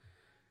yourself,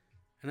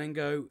 and then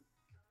go,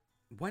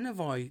 when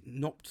have I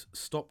not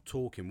stopped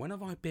talking? When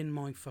have I been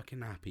my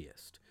fucking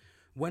happiest?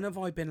 When have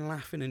I been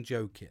laughing and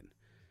joking?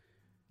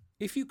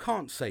 If you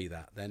can't say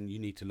that, then you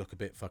need to look a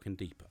bit fucking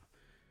deeper.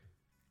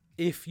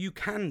 If you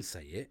can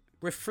say it,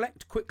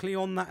 reflect quickly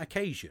on that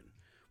occasion.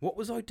 What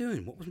was I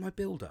doing? What was my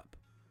build-up?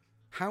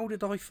 How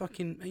did I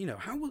fucking,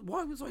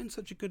 why was I in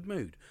such a good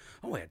mood?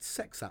 Oh, I had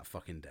sex that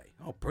fucking day.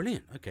 Oh,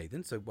 brilliant. Okay,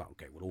 then well,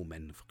 all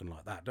men are fucking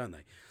like that, don't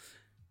they?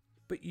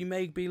 But you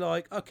may be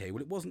like, okay,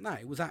 well, it wasn't that.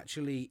 It was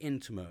actually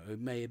intimate. It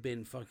may have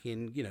been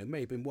fucking,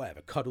 may have been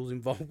whatever, cuddles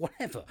involved,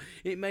 whatever.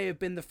 It may have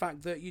been the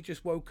fact that you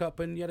just woke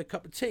up and you had a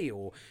cup of tea,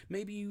 or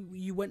maybe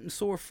you went and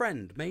saw a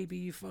friend. Maybe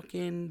you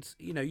fucking,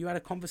 you had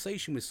a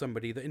conversation with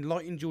somebody that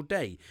enlightened your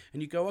day,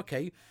 and you go,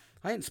 okay,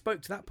 I hadn't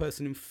spoke to that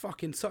person in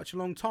fucking such a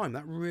long time.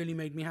 That really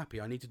made me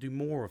happy. I need to do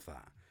more of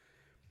that.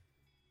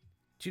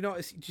 Do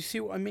you see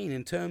what I mean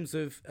in terms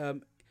of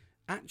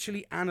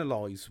actually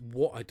analyse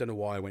what... I don't know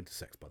why I went to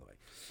sex, by the way.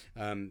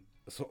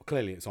 So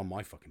clearly it's on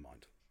my fucking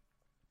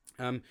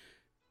mind.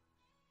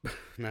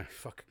 No,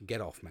 fucking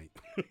get off, mate.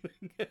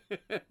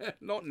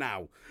 Not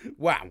now.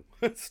 Wow.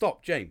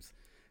 Stop, James.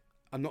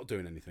 I'm not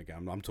doing anything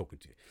again. I'm talking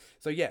to you.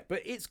 So yeah,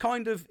 but it's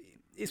kind of...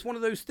 It's one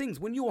of those things,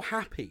 when you're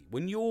happy,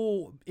 when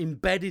you're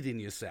embedded in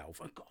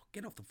yourself, oh God,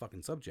 get off the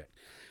fucking subject.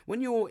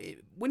 When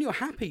you're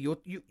happy,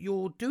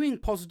 you're doing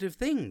positive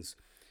things.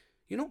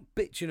 You're not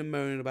bitching and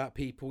moaning about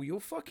people.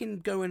 You're fucking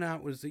going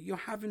out with it. You're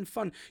having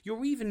fun.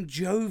 You're even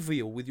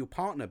jovial with your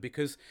partner,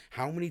 because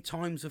how many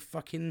times have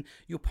fucking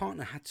your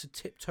partner had to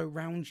tiptoe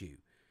around you?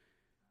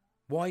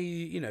 Why,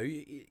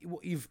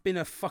 you've been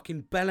a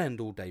fucking bellend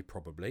all day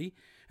probably,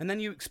 and then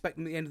you expect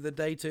them at the end of the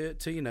day to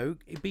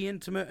be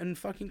intimate and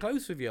fucking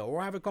close with you,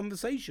 or have a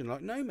conversation.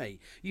 Like, no,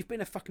 mate, you've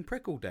been a fucking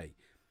prick all day.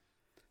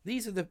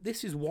 This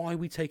is why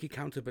we take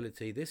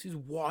accountability. This is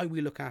why we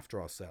look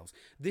after ourselves.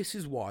 This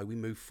is why we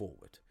move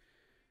forward,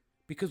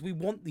 because we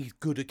want these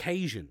good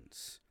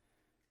occasions.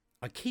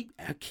 I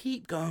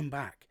keep going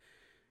back.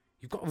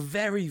 You've got a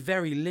very,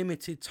 very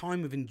limited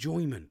time of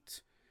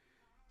enjoyment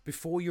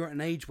before you're at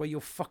an age where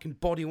your fucking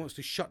body wants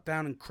to shut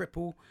down and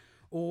cripple,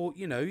 or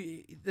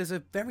there's a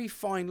very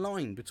fine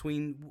line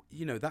between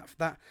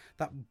that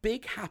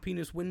big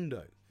happiness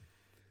window.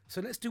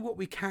 So let's do what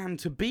we can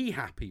to be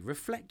happy.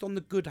 Reflect on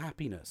the good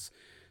happiness.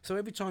 So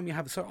every time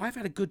I've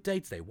had a good day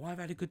today. Why I've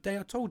had a good day?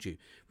 I told you.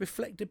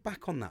 Reflected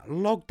back on that.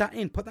 Log that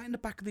in. Put that in the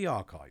back of the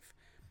archive.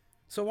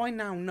 So I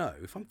now know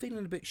if I'm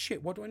feeling a bit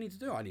shit, what do I need to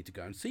do? I need to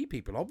go and see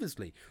people,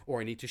 obviously,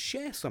 or I need to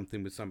share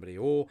something with somebody,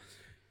 or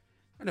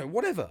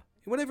whatever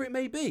it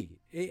may be.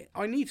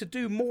 I need to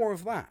do more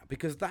of that,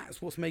 because that's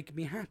what's making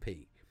me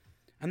happy.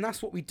 And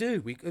that's what we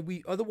do.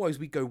 We otherwise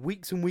we go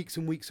weeks and weeks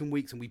and weeks and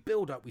weeks, and we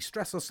build up, we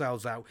stress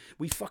ourselves out,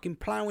 we fucking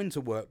plow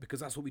into work,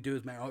 because that's what we do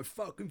as men. I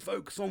fucking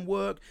focus on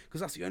work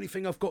because that's the only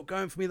thing I've got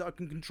going for me that I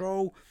can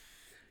control.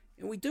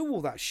 And we do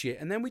all that shit,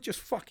 and then we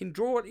just fucking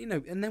draw it,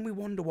 and then we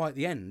wonder why at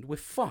the end we're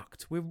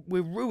fucked, we're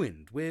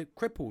ruined, we're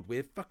crippled,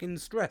 we're fucking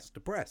stressed,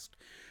 depressed,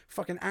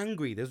 fucking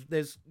angry.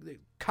 There's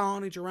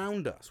carnage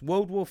around us.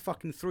 World War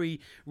fucking 3,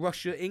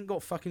 Russia ain't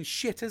got fucking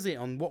shit, has it,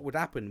 on what would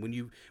happen when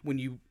you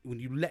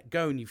let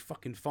go and you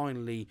fucking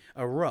finally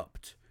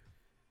erupt.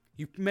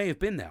 You may have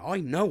been there. I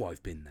know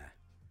I've been there.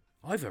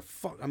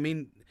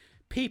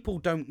 People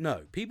don't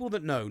know. People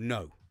that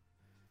know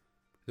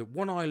that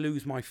when I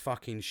lose my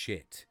fucking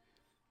shit.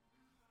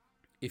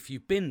 If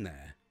you've been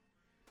there,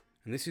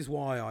 and this is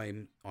why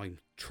I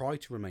try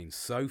to remain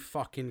so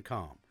fucking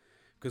calm,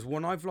 because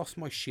when I've lost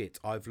my shit,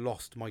 I've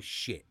lost my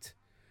shit,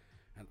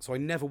 and so I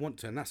never want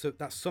to. And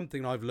that's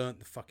something I've learnt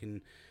the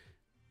fucking,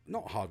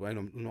 not hard way.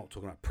 I'm not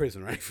talking about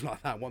prison or anything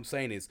like that. What I'm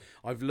saying is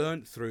I've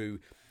learnt through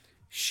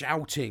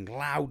shouting,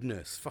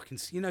 loudness, fucking,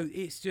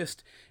 it's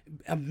just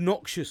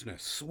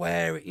obnoxiousness,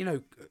 swear,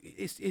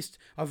 it's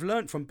I've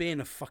learnt from being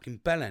a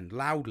fucking bellend,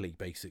 loudly,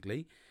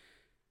 basically.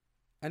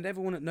 And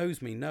everyone that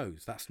knows me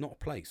knows that's not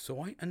a place.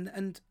 So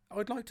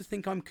I'd like to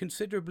think I'm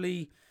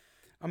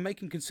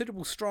making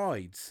considerable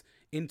strides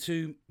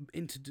into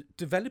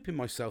developing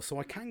myself so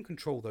I can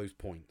control those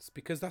points,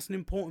 because that's an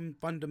important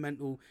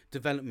fundamental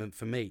development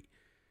for me.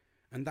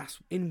 And that's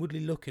inwardly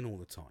looking all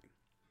the time.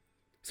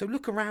 So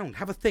look around,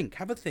 have a think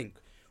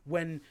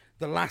when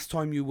the last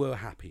time you were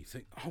happy.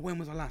 Think, oh, when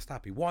was I last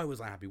happy? Why was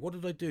I happy? What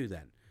did I do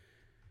then?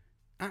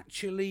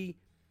 Actually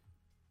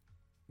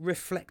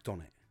reflect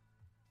on it.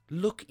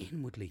 Look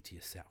inwardly to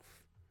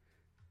yourself.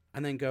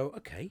 And then go,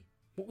 okay,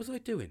 what was I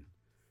doing?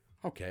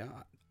 Okay,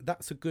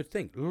 that's a good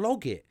thing.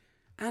 Log it.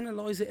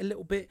 Analyze it a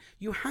little bit.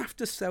 You have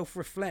to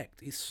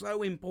self-reflect. It's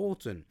so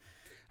important.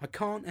 I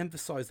can't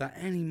emphasize that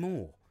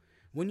anymore.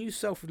 When you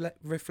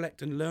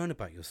self-reflect and learn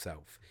about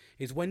yourself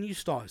is when you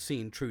start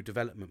seeing true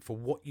development for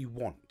what you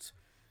want.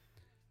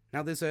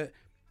 Now, there's a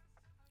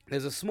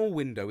small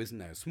window, isn't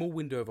there? A small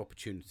window of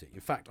opportunity. In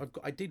fact,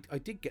 I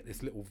did get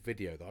this little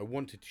video that I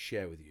wanted to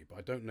share with you, but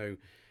I don't know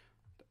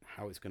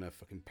how it's going to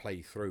fucking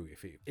play through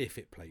if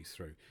it plays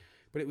through.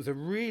 But it was a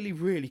really,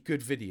 really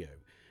good video,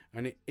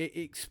 and it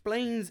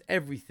explains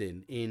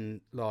everything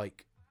in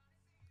like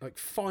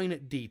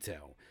finite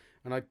detail.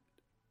 And I'll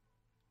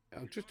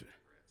just.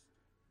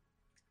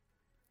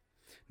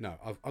 No,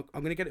 I'm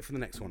going to get it for the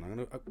next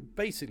one.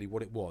 Basically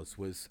what it was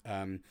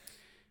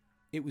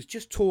it was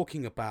just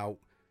talking about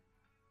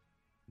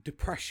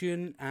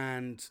depression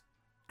and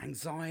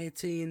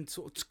anxiety and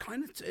sort of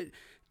kind of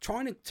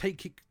trying to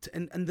take it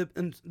and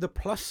the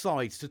plus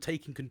sides to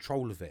taking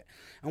control of it.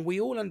 And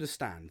we all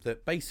understand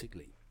that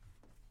basically,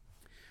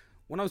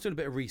 when I was doing a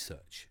bit of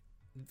research,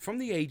 from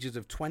the ages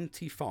of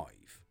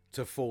 25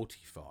 to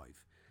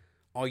 45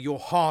 are your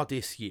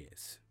hardest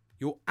years,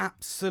 your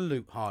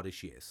absolute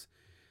hardest years.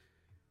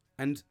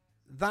 And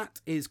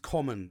that is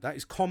common. That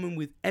is common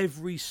with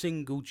every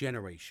single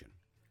generation.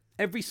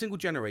 Every single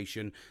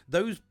generation,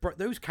 those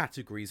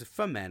categories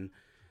for men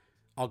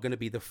are going to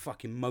be the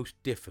fucking most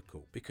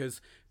difficult,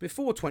 because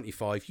before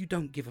 25, you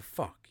don't give a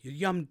fuck. You're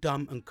young,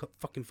 dumb, and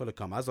fucking full of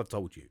cum, as I've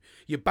told you.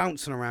 You're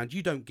bouncing around.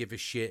 You don't give a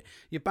shit.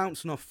 You're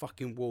bouncing off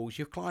fucking walls.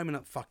 You're climbing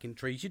up fucking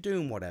trees. You're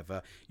doing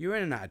whatever. You're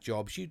in and out of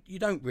jobs. You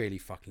don't really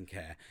fucking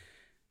care.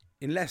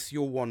 Unless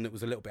you're one that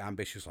was a little bit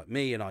ambitious like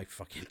me, and I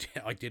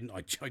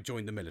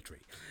joined the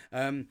military.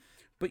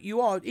 But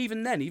you are,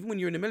 even then, even when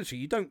you're in the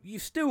military,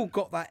 you've still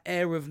got that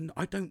air of,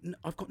 I've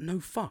got no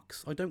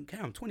fucks. I don't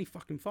care. I'm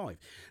 25.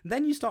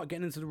 Then you start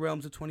getting into the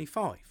realms of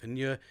 25, and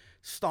you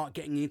start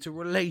getting into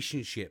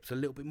relationships, a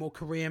little bit more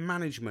career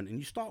management, and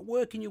you start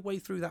working your way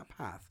through that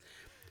path.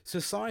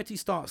 Society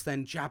starts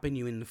then jabbing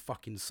you in the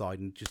fucking side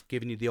and just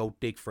giving you the old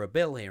dig for a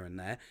bill here and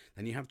there.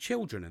 Then you have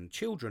children, and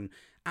children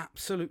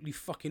absolutely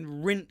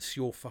fucking rinse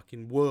your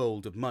fucking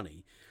world of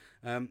money.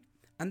 And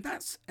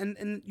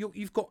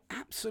you've got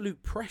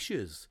absolute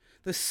pressures.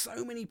 There's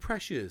so many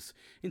pressures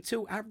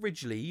until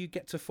averagely you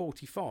get to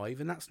 45,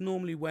 and that's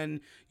normally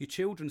when your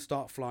children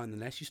start flying the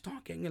nest. You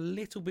start getting a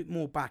little bit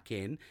more back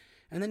in,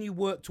 and then you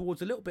work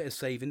towards a little bit of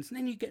savings, and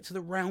then you get to the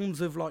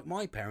rounds of like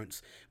my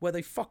parents, where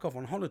they fuck off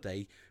on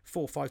holiday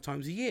 4 or 5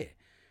 times a year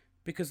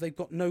because they've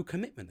got no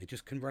commitment. They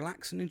just can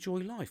relax and enjoy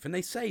life. And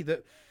they say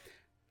that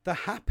the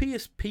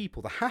happiest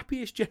people, the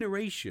happiest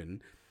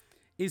generation,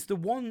 is the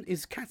one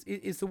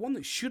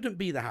that shouldn't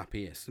be the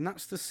happiest, and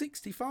that's the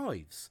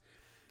 65s.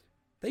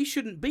 They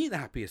shouldn't be the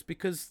happiest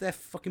because their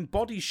fucking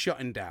body's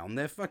shutting down.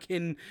 They're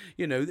fucking,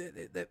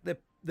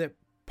 they're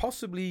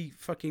possibly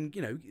fucking,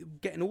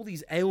 getting all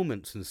these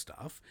ailments and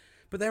stuff,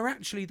 but they're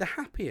actually the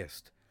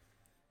happiest.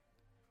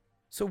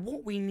 So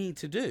what we need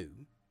to do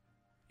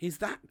is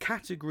that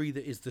category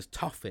that is the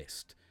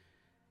toughest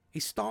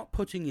is start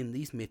putting in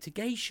these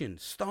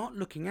mitigations, start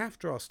looking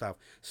after our stuff,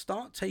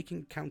 start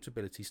taking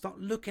accountability, start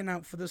looking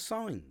out for the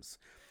signs.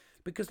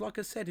 Because like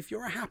I said, if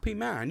you're a happy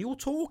man, you're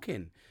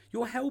talking,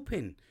 you're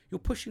helping, you're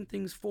pushing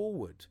things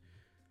forward.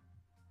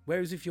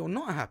 Whereas if you're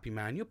not a happy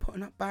man, you're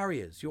putting up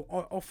barriers, you're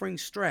offering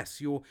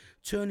stress, you're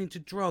turning to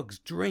drugs,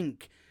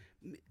 drink,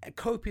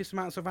 copious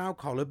amounts of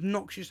alcohol,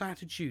 obnoxious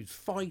attitudes,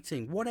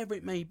 fighting, whatever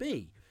it may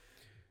be.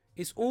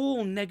 It's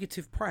all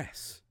negative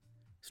press.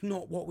 It's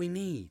not what we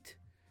need.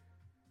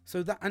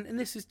 So that, and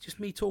this is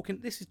just me talking,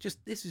 this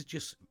is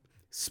just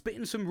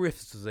spitting some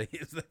riffs,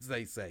 as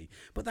they say.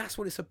 But that's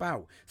what it's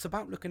about. It's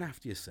about looking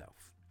after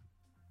yourself.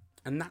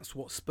 And that's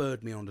what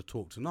spurred me on to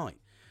talk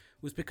tonight,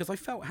 was because I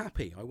felt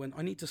happy.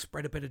 I need to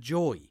spread a bit of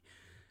joy.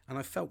 And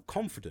I felt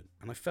confident,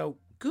 and I felt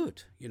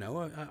good. I'm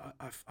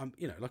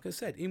like I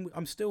said,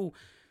 I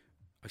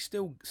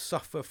still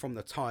suffer from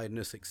the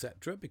tiredness,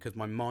 etc., because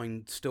my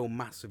mind still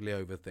massively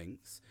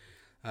overthinks.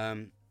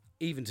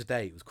 Even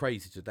today, it was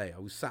crazy today. I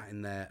was sat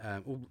in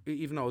there,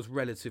 even though I was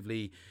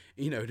relatively,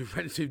 in a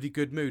relatively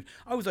good mood,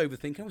 I was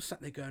overthinking. I was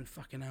sat there going,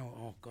 fucking hell,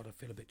 oh God, I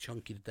feel a bit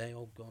chunky today.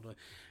 Oh God.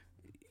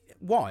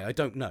 Why? I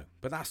don't know.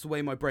 But that's the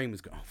way my brain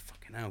was going, oh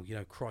fucking hell,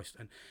 Christ.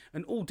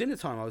 And all dinner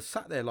time, I was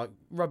sat there, like,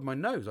 rubbing my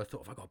nose. I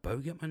thought, have I got a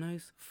bogey up my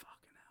nose?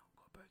 Fucking hell, I've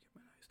got a bogey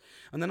up my nose.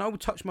 And then I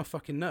would touch my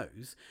fucking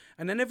nose,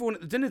 and then everyone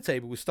at the dinner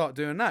table would start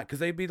doing that because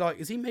they'd be like,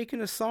 is he making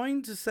a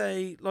sign to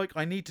say, like,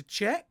 I need to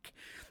check?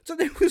 So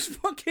there was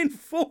fucking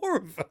 4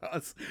 of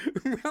us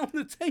around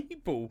the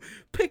table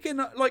picking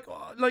up,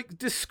 like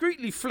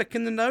discreetly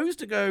flicking the nose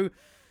to go.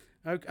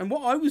 Okay. And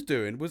what I was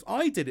doing was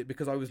I did it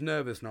because I was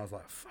nervous, and I was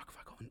like, fuck,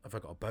 have I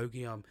got a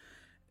bogey? Are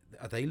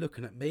they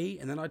looking at me?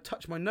 And then I'd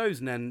touch my nose,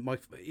 and then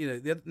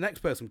the next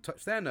person would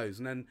touch their nose,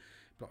 and then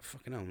be like,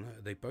 fucking hell,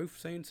 are they both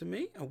saying to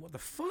me? Oh, what the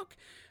fuck?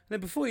 And then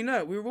before you know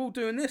it, we were all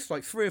doing this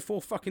like 3 or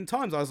 4 fucking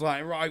times. I was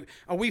like, right,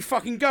 are we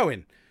fucking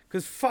going?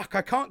 Because fuck,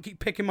 I can't keep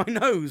picking my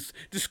nose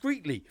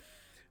discreetly.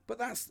 But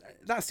that's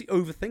the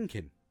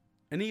overthinking.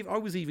 And I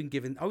was even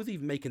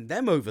making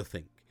them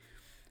overthink.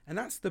 And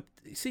that's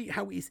see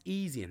how it's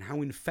easy and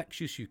how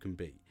infectious you can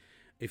be.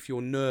 If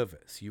you're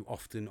nervous, you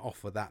often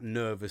offer that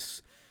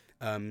nervous.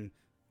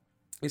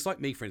 It's like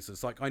me, for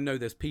instance. Like I know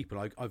there's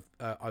people.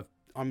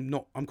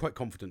 I'm quite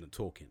confident at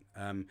talking.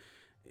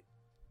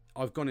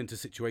 I've gone into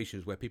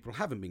situations where people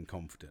haven't been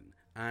confident,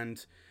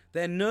 and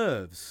their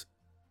nerves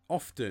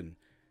often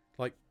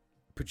like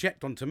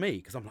project onto me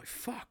because I'm like,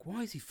 fuck,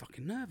 why is he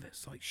fucking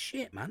nervous? Like,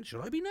 shit, man,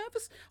 should I be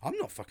nervous? I'm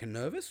not fucking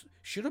nervous.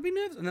 Should I be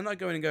nervous? And then I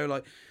go in and go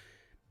like,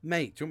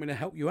 mate, do you want me to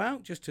help you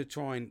out? Just to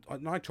try and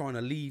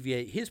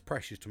alleviate his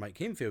pressures to make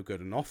him feel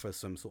good and offer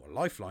some sort of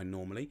lifeline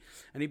normally.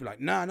 And he'd be like,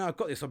 no, I've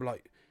got this. I'd be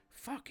like,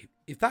 fuck,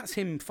 if that's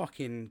him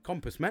fucking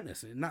compos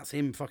mentis and that's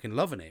him fucking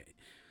loving it,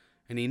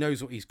 and he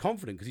knows what he's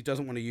confident because he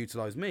doesn't want to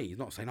utilise me. He's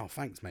not saying, oh,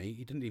 thanks, mate.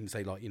 He didn't even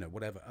say like,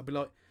 whatever. I'd be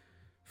like,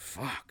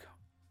 fuck,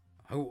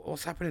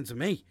 what's happening to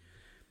me?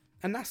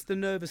 And that's the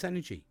nervous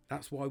energy.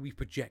 That's why we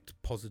project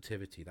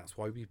positivity. That's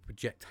why we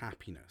project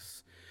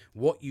happiness.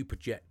 What you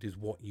project is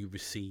what you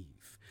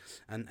receive.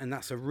 And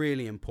that's a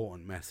really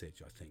important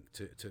message, I think,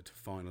 to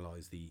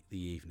finalise the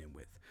evening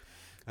with.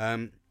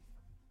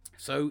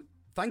 So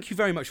thank you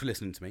very much for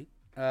listening to me.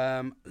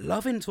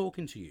 Loving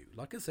talking to you.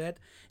 Like I said,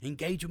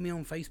 engage with me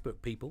on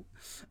Facebook, people.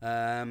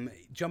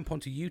 Jump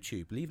onto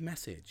YouTube, leave a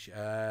message.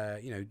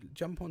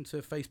 Jump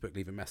onto Facebook,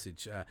 leave a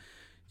message.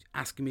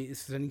 Asking me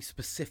if there's any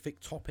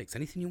specific topics,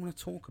 anything you want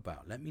to talk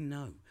about, let me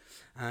know.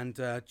 And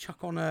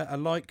chuck on a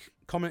like,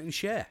 comment and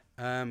share.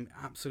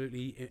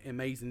 Absolutely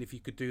amazing if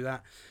you could do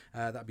that.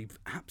 That'd be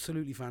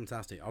absolutely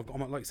fantastic.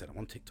 Like I said, I'm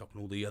on TikTok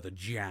and all the other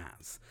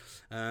jazz.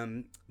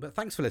 But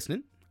thanks for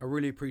listening. I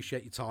really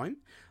appreciate your time.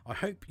 I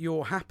hope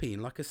you're happy.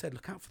 And like I said,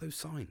 look out for those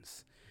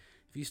signs.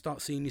 If you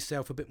start seeing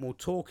yourself a bit more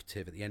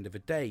talkative at the end of a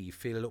day, you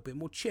feel a little bit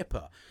more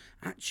chipper,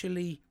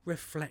 actually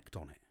reflect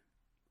on it.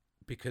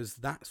 Because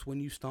that's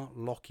when you start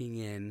locking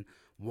in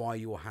why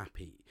you're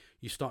happy.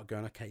 You start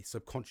going, okay,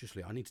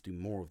 subconsciously, I need to do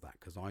more of that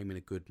because I'm in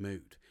a good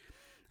mood.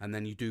 And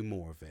then you do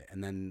more of it.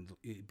 And then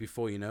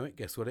before you know it,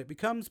 guess what it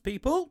becomes,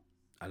 people?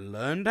 A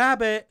learned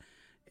habit.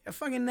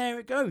 Fucking there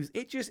it goes.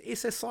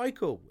 It's a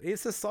cycle.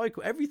 It's a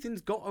cycle.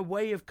 Everything's got a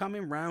way of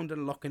coming round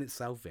and locking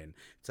itself in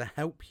to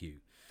help you.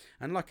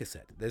 And like I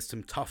said, there's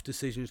some tough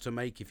decisions to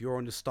make. If you're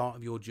on the start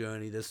of your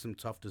journey, there's some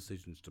tough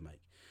decisions to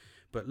make.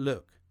 But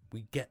look,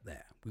 we get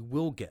there. We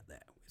will get there.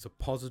 It's a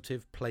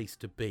positive place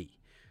to be.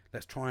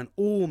 Let's try and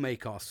all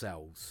make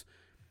ourselves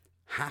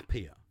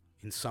happier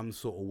in some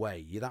sort of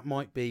way. Yeah, that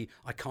might be,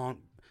 I can't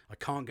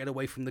get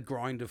away from the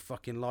grind of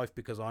fucking life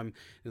because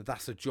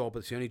that's a job,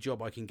 it's the only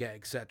job I can get,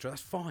 etc.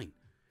 That's fine.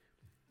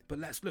 But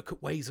let's look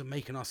at ways of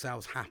making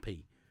ourselves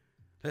happy.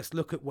 Let's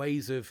look at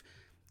ways of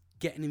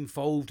getting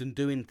involved and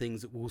doing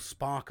things that will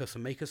spark us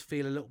and make us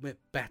feel a little bit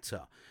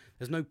better.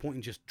 There's no point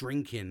in just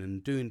drinking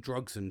and doing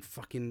drugs and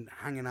fucking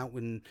hanging out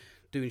and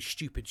doing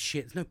stupid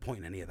shit. There's no point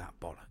in any of that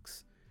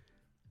bollocks.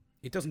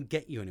 It doesn't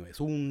get you anywhere. It's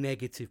all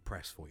negative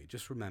press for you.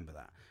 Just remember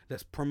that.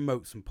 Let's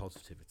promote some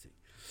positivity.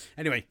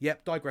 Anyway,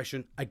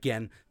 digression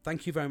again.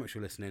 Thank you very much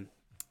for listening.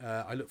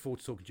 I look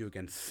forward to talking to you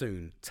again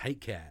soon.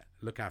 Take care.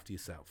 Look after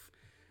yourself.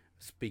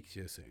 Speak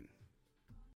to you soon.